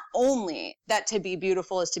not only that to be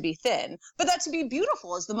beautiful is to be thin, but that to be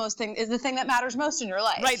beautiful is the thing that matters most in your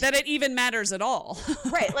life. Right, that it even matters at all.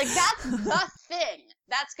 Right, like that's the thing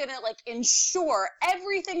that's going to like ensure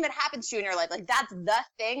everything that happens to you in your life. Like that's the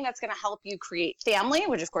thing that's going to help you create family,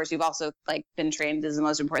 which of course you've also like been trained is the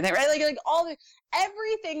most important thing, right? Like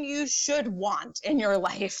everything you should want in your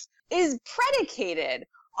life is predicated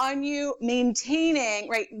on you maintaining,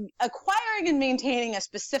 right? Acquiring and maintaining a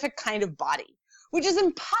specific kind of body, which is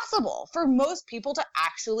impossible for most people to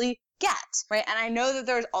actually get, right? And I know that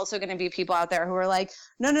there's also going to be people out there who are like,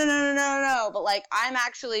 no, but like, I'm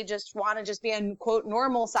actually just want to just be a quote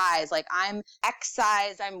normal size. Like I'm X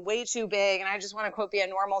size, I'm way too big. And I just want to quote be a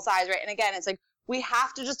normal size, right? And again, it's like, we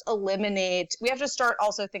have to just we have to start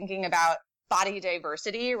also thinking about body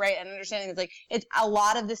diversity, right? And understanding it's a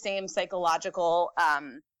lot of the same psychological,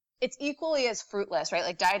 it's equally as fruitless, right?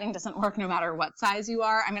 Like dieting doesn't work no matter what size you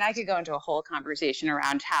are. I mean, I could go into a whole conversation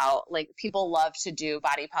around how like people love to do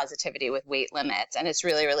body positivity with weight limits. And it's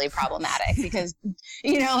really, really problematic because,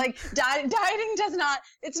 you know, like dieting does not,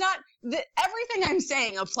 it's not, everything I'm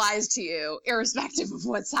saying applies to you irrespective of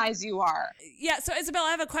what size you are. Yeah. So Isabel,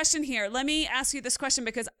 I have a question here. Let me ask you this question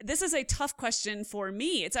because this is a tough question for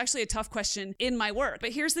me. It's actually a tough question in my work,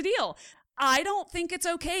 but here's the deal. I don't think it's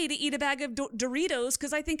okay to eat a bag of Doritos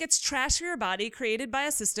because I think it's trash for your body created by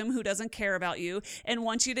a system who doesn't care about you and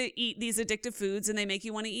wants you to eat these addictive foods and they make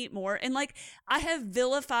you want to eat more. And like, I have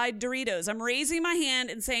vilified Doritos. I'm raising my hand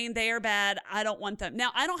and saying they are bad. I don't want them. Now,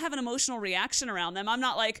 I don't have an emotional reaction around them. I'm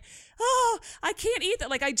not like, oh, I can't eat that.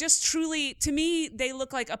 Like, I just truly, to me, they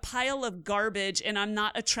look like a pile of garbage and I'm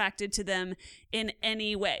not attracted to them in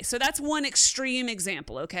any way. So that's one extreme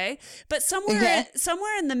example, okay? But somewhere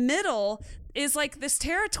in the middle is like this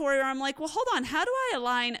territory where I'm like, well, hold on, how do I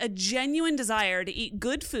align a genuine desire to eat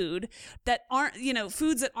good food that aren't, you know,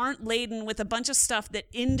 foods that aren't laden with a bunch of stuff that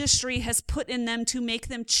industry has put in them to make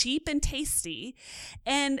them cheap and tasty?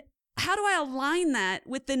 And how do I align that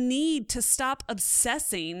with the need to stop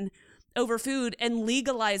obsessing over food and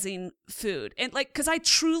legalizing food? And like, because I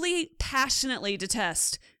truly passionately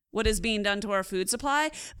detest what is being done to our food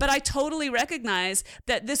supply, but I totally recognize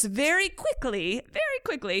that this very quickly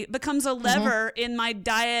becomes a lever in my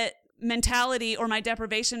diet mentality or my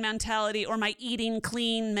deprivation mentality or my eating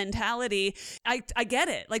clean mentality. I get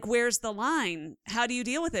it. Like, where's the line? How do you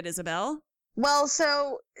deal with it, Isabel? Well,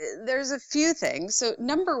 so there's a few things. So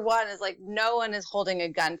number one is like, no one is holding a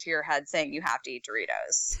gun to your head saying you have to eat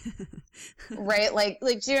Doritos. Right? Like, do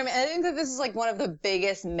you know what I mean? I think that this is like one of the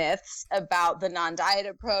biggest myths about the non-diet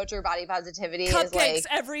approach or body positivity. Cupcakes is like,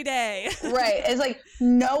 every day. Right. It's like,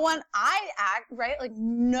 right? Like,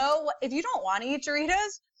 no, if you don't want to eat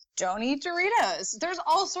Doritos, don't eat Doritos. There's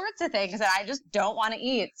all sorts of things that I just don't want to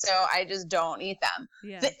eat, so I just don't eat them.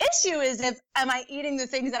 Yeah. The issue is am I eating the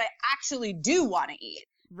things that I actually do want to eat?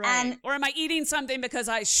 Right. Or am I eating something because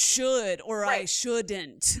I should or I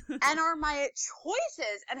shouldn't? And are my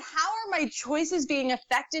choices, and how are my choices being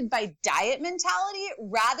affected by diet mentality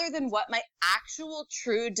rather than what my actual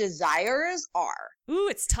true desires are? Ooh,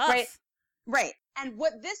 it's tough. Right. And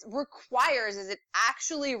what this requires is it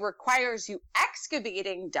actually requires you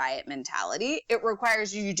excavating diet mentality. It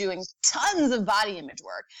requires you doing tons of body image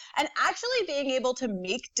work and actually being able to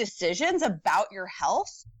make decisions about your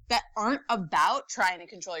health that aren't about trying to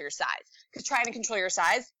control your size. Because trying to control your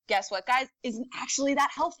size, guess what, guys, isn't actually that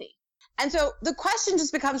healthy. And so the question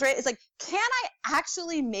just becomes, right, it's like, can I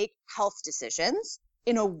actually make health decisions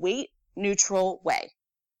in a weight neutral way?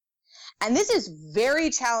 And this is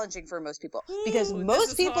very challenging for most people because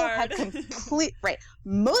most people have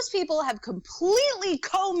most people have completely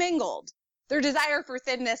commingled their desire for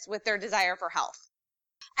thinness with their desire for health.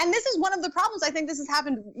 And this is one of the problems. I think this has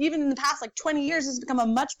happened even in the past, like 20 years, has become a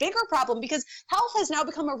much bigger problem because health has now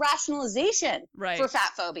become a rationalization for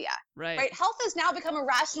fat phobia. Right. Health has now become a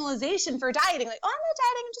rationalization for dieting. Like, oh, I'm not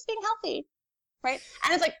dieting, I'm just being healthy. Right.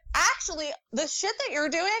 And it's like, actually, the shit that you're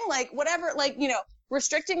doing, like whatever, like, you know,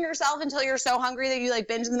 restricting yourself until you're so hungry that you like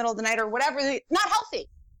binge in the middle of the night or whatever, not healthy,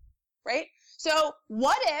 right? So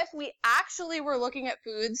what if we actually were looking at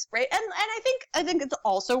foods, right? And I think it's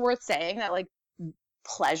also worth saying that like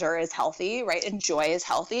pleasure is healthy, right? And joy is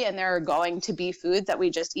healthy. And there are going to be foods that we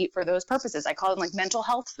just eat for those purposes. I call them like mental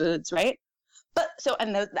health foods, right? But so,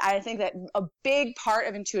 I think that a big part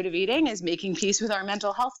of intuitive eating is making peace with our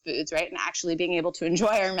mental health foods, right? And actually being able to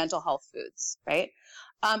enjoy our mental health foods, right?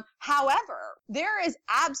 However, there is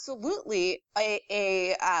absolutely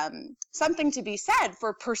a something to be said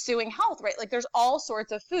for pursuing health, right? Like there's all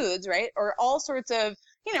sorts of foods, right? Or all sorts of,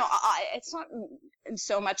 you know, it's not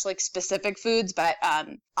so much like specific foods, but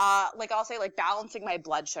like I'll say like balancing my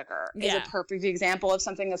blood sugar is a perfect example of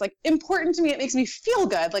something that's like important to me. It makes me feel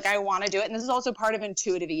good. Like I want to do it. And this is also part of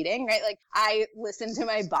intuitive eating, right? Like I listen to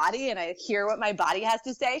my body and I hear what my body has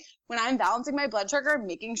to say. When I'm balancing my blood sugar,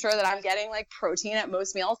 making sure that I'm getting like protein at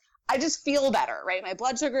most meals, I just feel better, right? My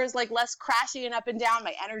blood sugar is like less crashy and up and down.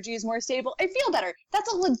 My energy is more stable. I feel better.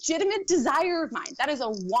 That's a legitimate desire of mine. That is a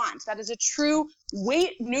want. That is a true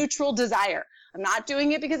weight neutral desire. I'm not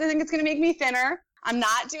doing it because I think it's going to make me thinner. I'm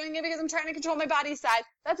not doing it because I'm trying to control my body size.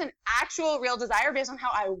 That's an actual real desire based on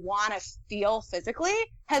how I want to feel physically.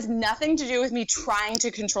 Has nothing to do with me trying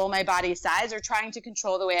to control my body size or trying to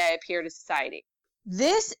control the way I appear to society.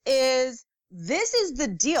 This is the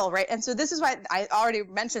deal, right? And so this is why I already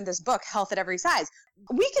mentioned this book, Health at Every Size.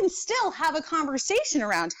 We can still have a conversation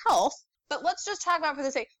around health, but let's just talk about for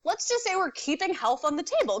the sake. Let's just say we're keeping health on the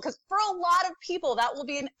table because for a lot of people, that will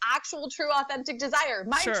be an actual, true, authentic desire.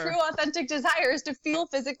 My true, authentic desire is to feel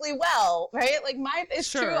physically well, right? Like my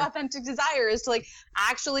true, authentic desire is to like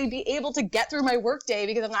actually be able to get through my work day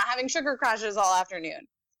because I'm not having sugar crashes all afternoon.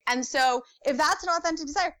 And so if that's an authentic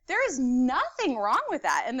desire, there is nothing wrong with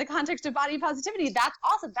that in the context of body positivity. That's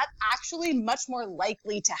awesome. That's actually much more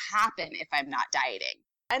likely to happen if I'm not dieting.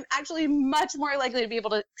 I'm actually much more likely to be able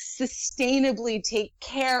to sustainably take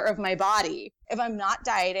care of my body if I'm not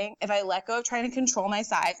dieting, if I let go of trying to control my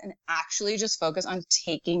size and actually just focus on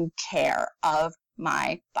taking care of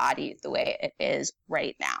my body the way it is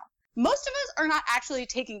right now. Most of us are not actually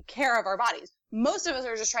taking care of our bodies. Most of us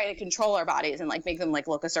are just trying to control our bodies and like make them like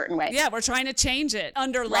look a certain way. Yeah, we're trying to change it.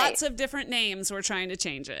 Under lots of different names, we're trying to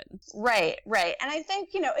change it. Right. And I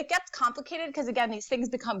think, you know, it gets complicated because again, these things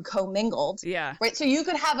become commingled. Yeah. Right. So you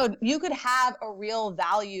could have a real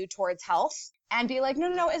value towards health and be like,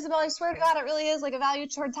 no, Isabel, I swear to God, it really is like a value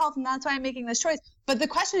towards health. And that's why I'm making this choice. But the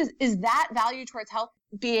question is that value towards health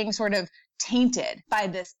being sort of tainted by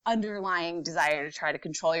this underlying desire to try to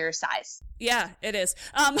control your size? Yeah, it is.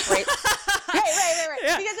 Right.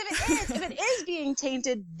 Yeah. Because if it is being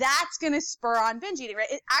tainted, that's going to spur on binge eating, right?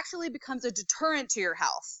 It actually becomes a deterrent to your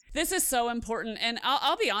health. This is so important. And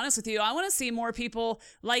I'll be honest with you. I want to see more people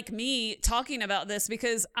like me talking about this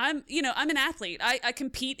because I'm an athlete. I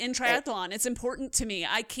compete in triathlon. Right. It's important to me.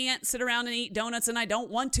 I can't sit around and eat donuts and I don't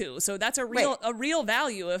want to. So that's a real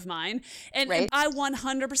value of mine. And I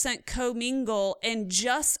 100% commingle, and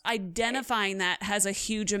just identifying that has a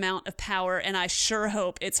huge amount of power. And I sure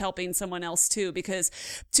hope it's helping someone else else too, because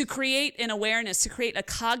to create an awareness, to create a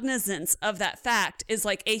cognizance of that fact is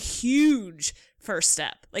like a huge first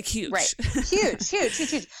step, like huge. Right.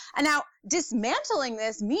 Huge. And now dismantling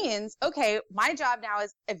this means, okay, my job now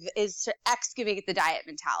is to excavate the diet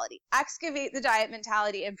mentality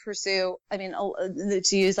and pursue, to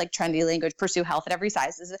use like trendy language, pursue health at every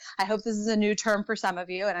size. I hope this is a new term for some of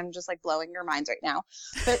you, and I'm just like blowing your minds right now.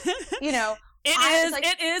 But, you know,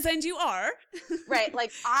 It is, and you are. Right.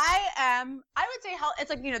 Like I would say health,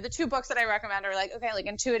 it's like, you know, the two books that I recommend are like, okay, like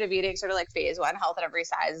intuitive eating, sort of like phase 1, health at every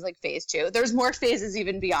size is like phase 2. There's more phases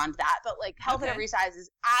even beyond that, but like health at every size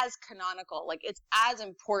is as canonical, like it's as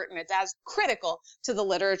important, it's as critical to the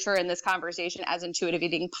literature in this conversation as intuitive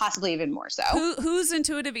eating, possibly even more so. Whose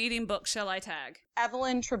intuitive eating book shall I tag?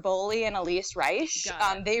 Evelyn Tribole and Elise Reich.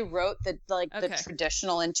 They wrote the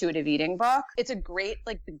traditional intuitive eating book. It's a great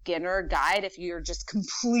like beginner guide if you're just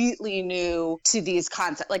completely new to these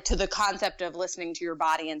concepts, like to the concept of listening to your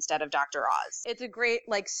body instead of Dr. Oz. It's a great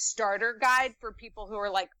like starter guide for people who are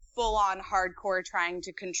like full on hardcore trying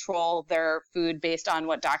to control their food based on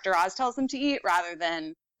what Dr. Oz tells them to eat rather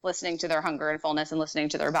than listening to their hunger and fullness and listening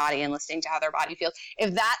to their body and listening to how their body feels.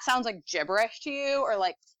 If that sounds like gibberish to you or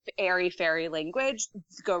like airy fairy language,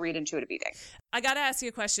 go read intuitive eating. I got to ask you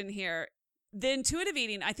a question here. The intuitive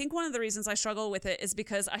eating, I think one of the reasons I struggle with it is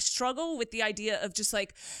because I struggle with the idea of just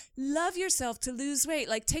like, love yourself to lose weight.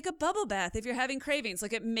 Like take a bubble bath if you're having cravings.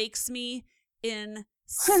 Like it makes me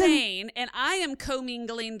insane. And I am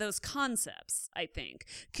commingling those concepts, I think.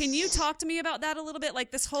 Can you talk to me about that a little bit?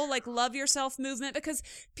 Like this whole like love yourself movement, because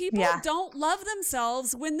people don't love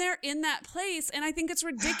themselves when they're in that place. And I think it's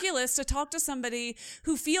ridiculous to talk to somebody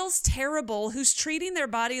who feels terrible, who's treating their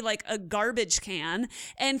body like a garbage can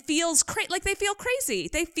and feels like they feel crazy.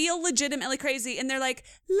 They feel legitimately crazy. And they're like,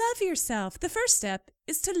 love yourself. The first step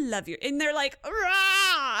is to love you. And they're like,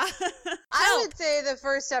 rah! I would say the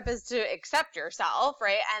first step is to accept yourself,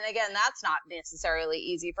 right? And again, that's not necessarily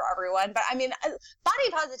easy for everyone. But I mean, body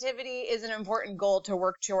positivity is an important goal to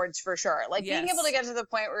work towards for sure. Like being able to get to the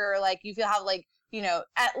point where you're like, you feel have like, you know,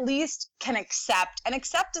 at least can accept. And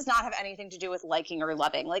accept does not have anything to do with liking or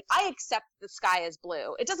loving. Like I accept the sky is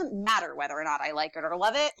blue. It doesn't matter whether or not I like it or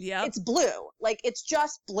love it. Yep. It's blue. Like it's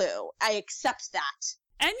just blue. I accept that.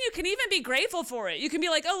 And you can even be grateful for it. You can be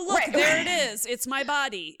like, oh, look, there it is. It's my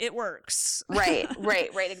body. It works. Right,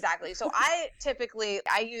 exactly. So I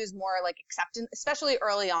use more like acceptance, especially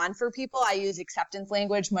early on for people. I use acceptance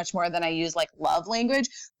language much more than I use like love language.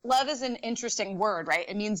 Love is an interesting word, right?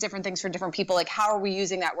 It means different things for different people. Like how are we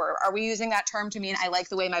using that word? Are we using that term to mean I like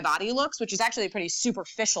the way my body looks, which is actually a pretty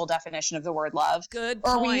superficial definition of the word love. Good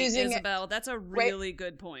point, Isabel. That's a really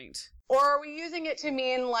good point. Or are we using it to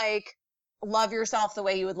mean like, love yourself the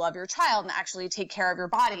way you would love your child and actually take care of your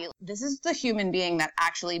body? This is the human being that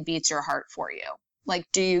actually beats your heart for you. Like,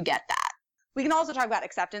 do you get that? We can also talk about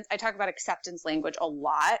acceptance. I talk about acceptance language a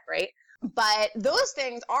lot, right? But those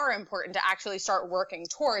things are important to actually start working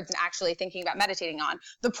towards and actually thinking about meditating on.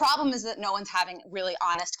 The problem is that no one's having really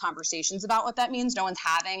honest conversations about what that means. No one's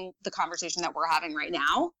having the conversation that we're having right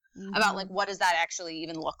now about like, what does that actually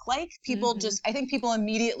even look like? People I think people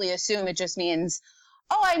immediately assume it just means,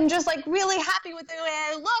 oh, I'm just like really happy with the way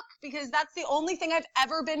I look because that's the only thing I've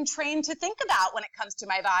ever been trained to think about when it comes to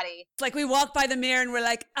my body. It's like we walk by the mirror and we're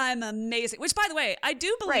like, I'm amazing. Which, by the way, I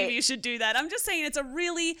do believe you should do that. I'm just saying it's a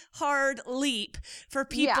really hard leap for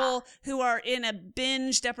people who are in a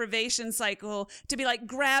binge deprivation cycle to be like,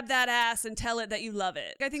 grab that ass and tell it that you love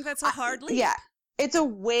it. I think that's a hard leap. Yeah. It's a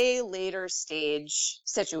way later stage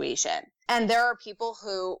situation. And there are people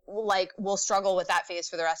who will struggle with that phase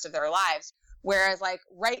for the rest of their lives. Whereas like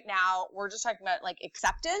right now we're just talking about like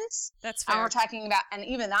acceptance. That's fair. And we're talking about, and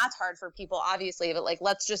even that's hard for people obviously, but like,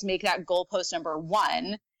 let's just make that goalpost number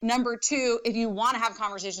 1. Number 2, if you want to have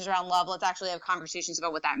conversations around love, let's actually have conversations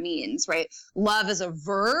about what that means, right? Love as a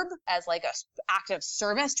verb, as like a act of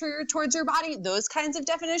service towards your body. Those kinds of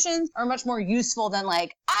definitions are much more useful than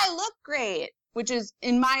like, I look great, which is,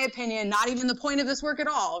 in my opinion, not even the point of this work at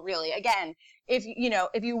all, really. Again, if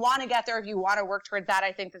you want to get there, if you want to work towards that,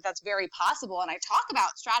 I think that that's very possible. And I talk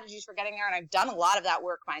about strategies for getting there, and I've done a lot of that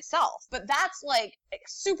work myself. But that's like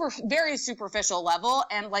very superficial level.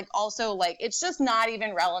 And like also like, it's just not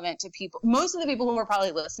even relevant to people. Most of the people who are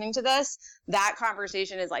probably listening to this, that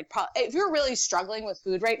conversation is like, if you're really struggling with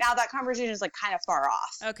food right now, that conversation is like kind of far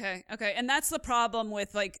off. Okay. And that's the problem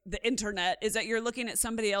with like the internet, is that you're looking at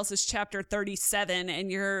somebody else's chapter 37 and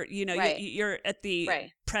you're at the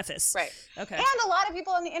preface. Right. Okay. Okay. And a lot of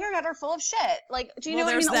people on the internet are full of shit. Like, do you know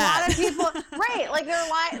what I mean? That. A lot of people, right?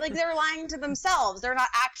 Like they're lying to themselves. They're not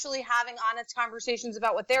actually having honest conversations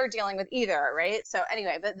about what they're dealing with either, right? So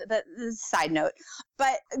anyway, but this is a side note.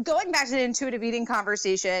 But going back to the intuitive eating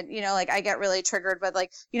conversation, you know, like I get really triggered with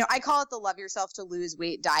like, you know, I call it the love yourself to lose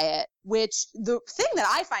weight diet, which the thing that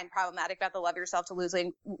I find problematic about the love yourself to lose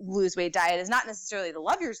weight diet is not necessarily the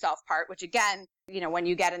love yourself part, which again, you know, when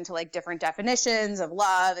you get into like different definitions of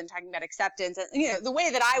love and talking about acceptance, and you know, the way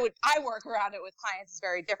that I work around it with clients is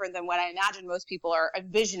very different than what I imagine most people are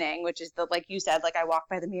envisioning, which is the, like you said, like I walk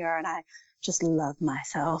by the mirror and I just love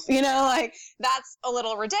myself, you know, like that's a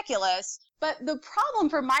little ridiculous. But the problem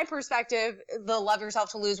from my perspective, the love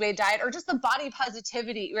yourself to lose weight diet, or just the body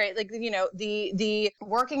positivity, right? Like, you know, the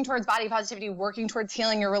working towards body positivity, working towards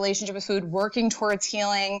healing your relationship with food, working towards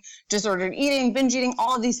healing disordered eating, binge eating,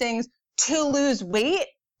 all of these things to lose weight,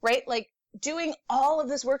 right? Like doing all of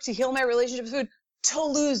this work to heal my relationship with food to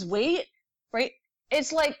lose weight, right?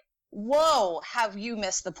 It's like, whoa, have you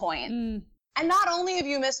missed the point? Mm. And not only have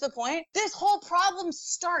you missed the point, this whole problem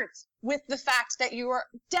starts with the fact that you are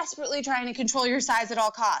desperately trying to control your size at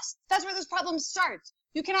all costs. That's where this problem starts.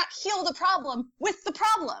 You cannot heal the problem with the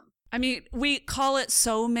problem. I mean, we call it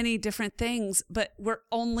so many different things, but we're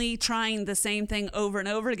only trying the same thing over and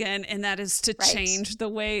over again, and that is to change the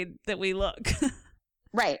way that we look.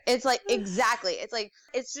 Right. It's like, exactly. It's like,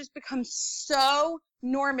 it's just become so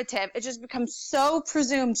normative. It just becomes so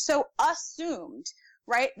presumed, so assumed,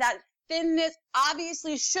 right? That thinness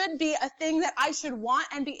obviously should be a thing that I should want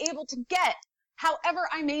and be able to get, however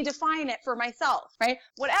I may define it for myself, right?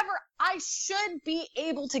 Whatever, I should be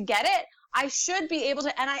able to get it. I should be able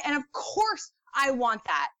to, and of course I want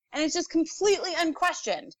that. And it's just completely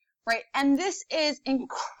unquestioned, right? And this is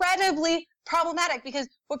incredibly problematic because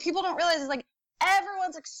what people don't realize is like,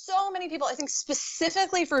 everyone's like so many people, I think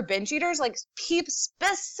specifically for binge eaters, like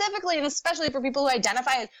specifically and especially for people who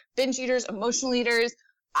identify as binge eaters, emotional eaters.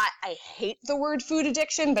 I hate the word food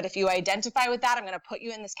addiction, but if you identify with that, I'm going to put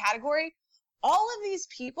you in this category. All of these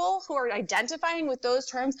people who are identifying with those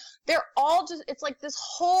terms, they're all just, it's like this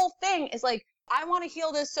whole thing is like, I want to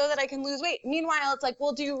heal this so that I can lose weight. Meanwhile, it's like,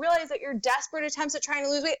 well, do you realize that your desperate attempts at trying to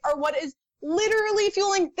lose weight are what is literally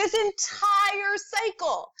fueling this entire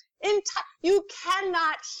cycle? You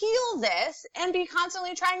cannot heal this and be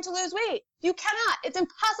constantly trying to lose weight. You cannot. It's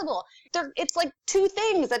impossible. It's like two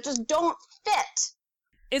things that just don't fit.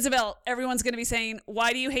 Isabel, everyone's going to be saying,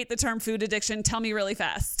 why do you hate the term food addiction? Tell me really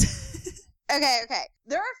fast. Okay.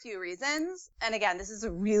 There are a few reasons. And again, this is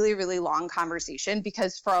a really, really long conversation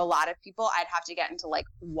because for a lot of people, I'd have to get into like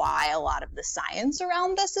why a lot of the science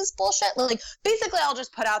around this is bullshit. Like basically, I'll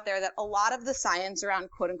just put out there that a lot of the science around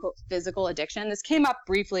quote unquote physical addiction, this came up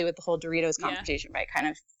briefly with the whole Doritos confrontation, right? Kind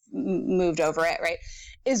of moved over it, right?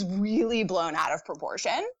 Is really blown out of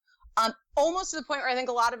proportion. Almost to the point where I think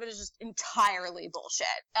a lot of it is just entirely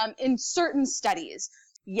bullshit. In certain studies,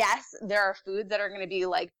 yes, there are foods that are going to be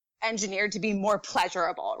like engineered to be more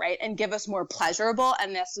pleasurable, right? And give us more pleasurable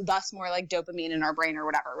and thus more like dopamine in our brain or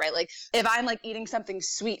whatever, right? Like if I'm like eating something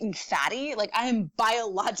sweet and fatty, like I am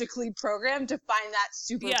biologically programmed to find that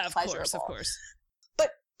super pleasurable. Of course.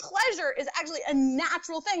 But pleasure is actually a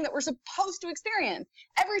natural thing that we're supposed to experience.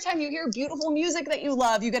 Every time you hear beautiful music that you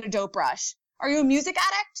love, you get a dope rush. Are you a music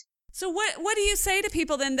addict? So what do you say to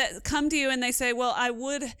people then that come to you and they say, well,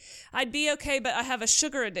 I'd be okay, but I have a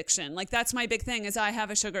sugar addiction. Like that's my big thing is I have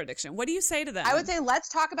a sugar addiction. What do you say to them? I would say, let's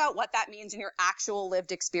talk about what that means in your actual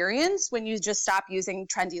lived experience when you just stop using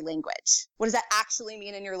trendy language. What does that actually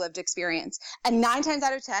mean in your lived experience? And 9 times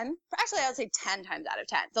out of 10, actually I would say 10 times out of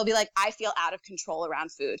 10, they'll be like, I feel out of control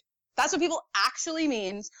around food. That's what people actually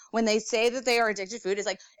means when they say that they are addicted to food is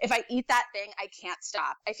like, if I eat that thing, I can't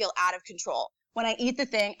stop. I feel out of control. When I eat the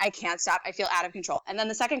thing, I can't stop. I feel out of control. And then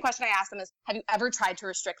the second question I ask them is, have you ever tried to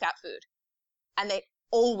restrict that food? And they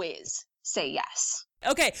always say yes.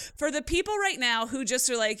 Okay, for the people right now who just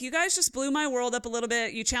are like, you guys just blew my world up a little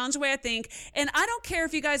bit. You challenged the way I think. And I don't care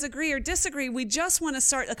if you guys agree or disagree. We just want to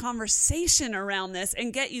start a conversation around this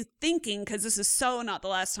and get you thinking, because this is so not the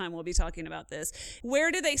last time we'll be talking about this. Where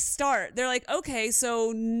do they start? They're like, okay,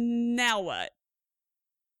 so now what?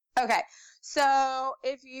 Okay. So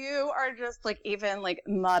if you are just like even like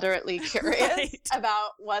moderately curious about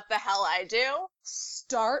what the hell I do,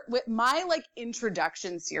 start with my like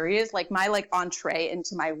introduction series, like my like entree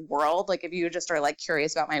into my world. Like if you just are like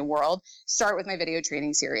curious about my world, start with my video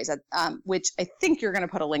training series, which I think you're going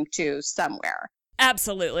to put a link to somewhere.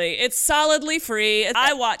 Absolutely. It's solidly free.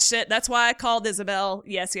 I watched it. That's why I called Isabel.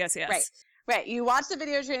 Yes. Right. Right. You watch the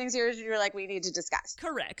video training series and you're like, we need to discuss.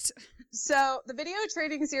 Correct. So the video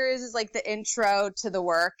training series is like the intro to the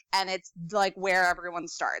work, and it's like where everyone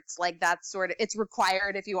starts. Like that's sort of, it's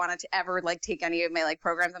required if you wanted to ever like take any of my like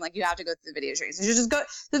programs. I'm like, you have to go through the video training. So you just go,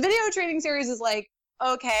 the video training series is like,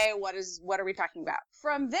 okay, what are we talking about?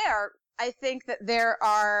 From there, I think that there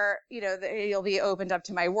are, you'll be opened up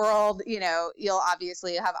to my world. You'll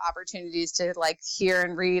obviously have opportunities to like hear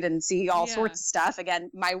and read and see all sorts of stuff.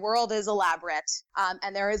 Again, my world is elaborate,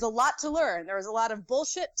 and there is a lot to learn. There is a lot of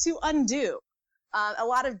bullshit to undo, a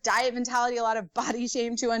lot of diet mentality, a lot of body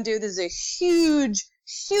shame to undo. This is a huge,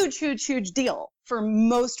 huge, huge, huge deal for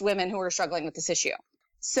most women who are struggling with this issue.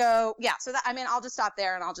 So that, I'll just stop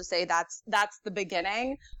there and I'll just say that's the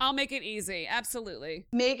beginning. I'll make it easy. Absolutely.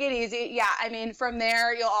 Make it easy. Yeah. From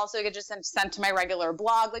there, you'll also get just sent to my regular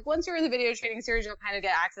blog. Like once you're in the video training series, you'll kind of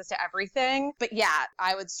get access to everything. But yeah,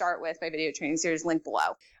 I would start with my video training series, link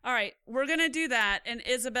below. All right. We're going to do that. And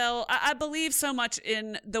Isabel, I believe so much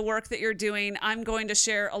in the work that you're doing. I'm going to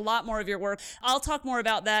share a lot more of your work. I'll talk more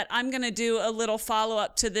about that. I'm going to do a little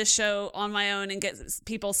follow-up to this show on my own and get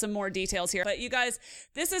people some more details here. But you guys,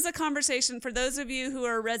 this is a conversation for those of you who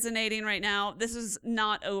are resonating right now. This is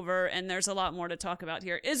not over, and there's a lot more to talk about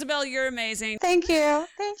here. Isabel, you're amazing. Thank you.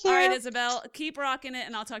 Thank you. All right, Isabel, keep rocking it,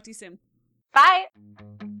 and I'll talk to you soon. Bye.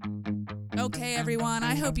 Okay, everyone,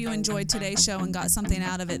 I hope you enjoyed today's show and got something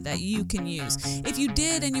out of it that you can use. If you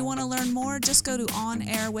did and you want to learn more, just go to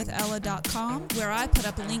onairwithella.com, where I put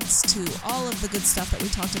up links to all of the good stuff that we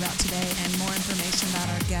talked about today and more information about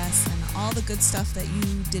our guests and all the good stuff that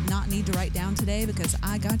you did not need to write down today because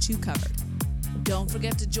I got you covered. Don't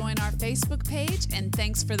forget to join our Facebook page, and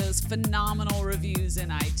thanks for those phenomenal reviews in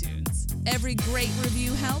iTunes. Every great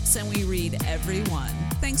review helps, and we read every one.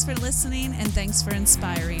 Thanks for listening, and thanks for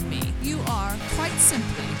inspiring me. You are, quite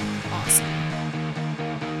simply, awesome.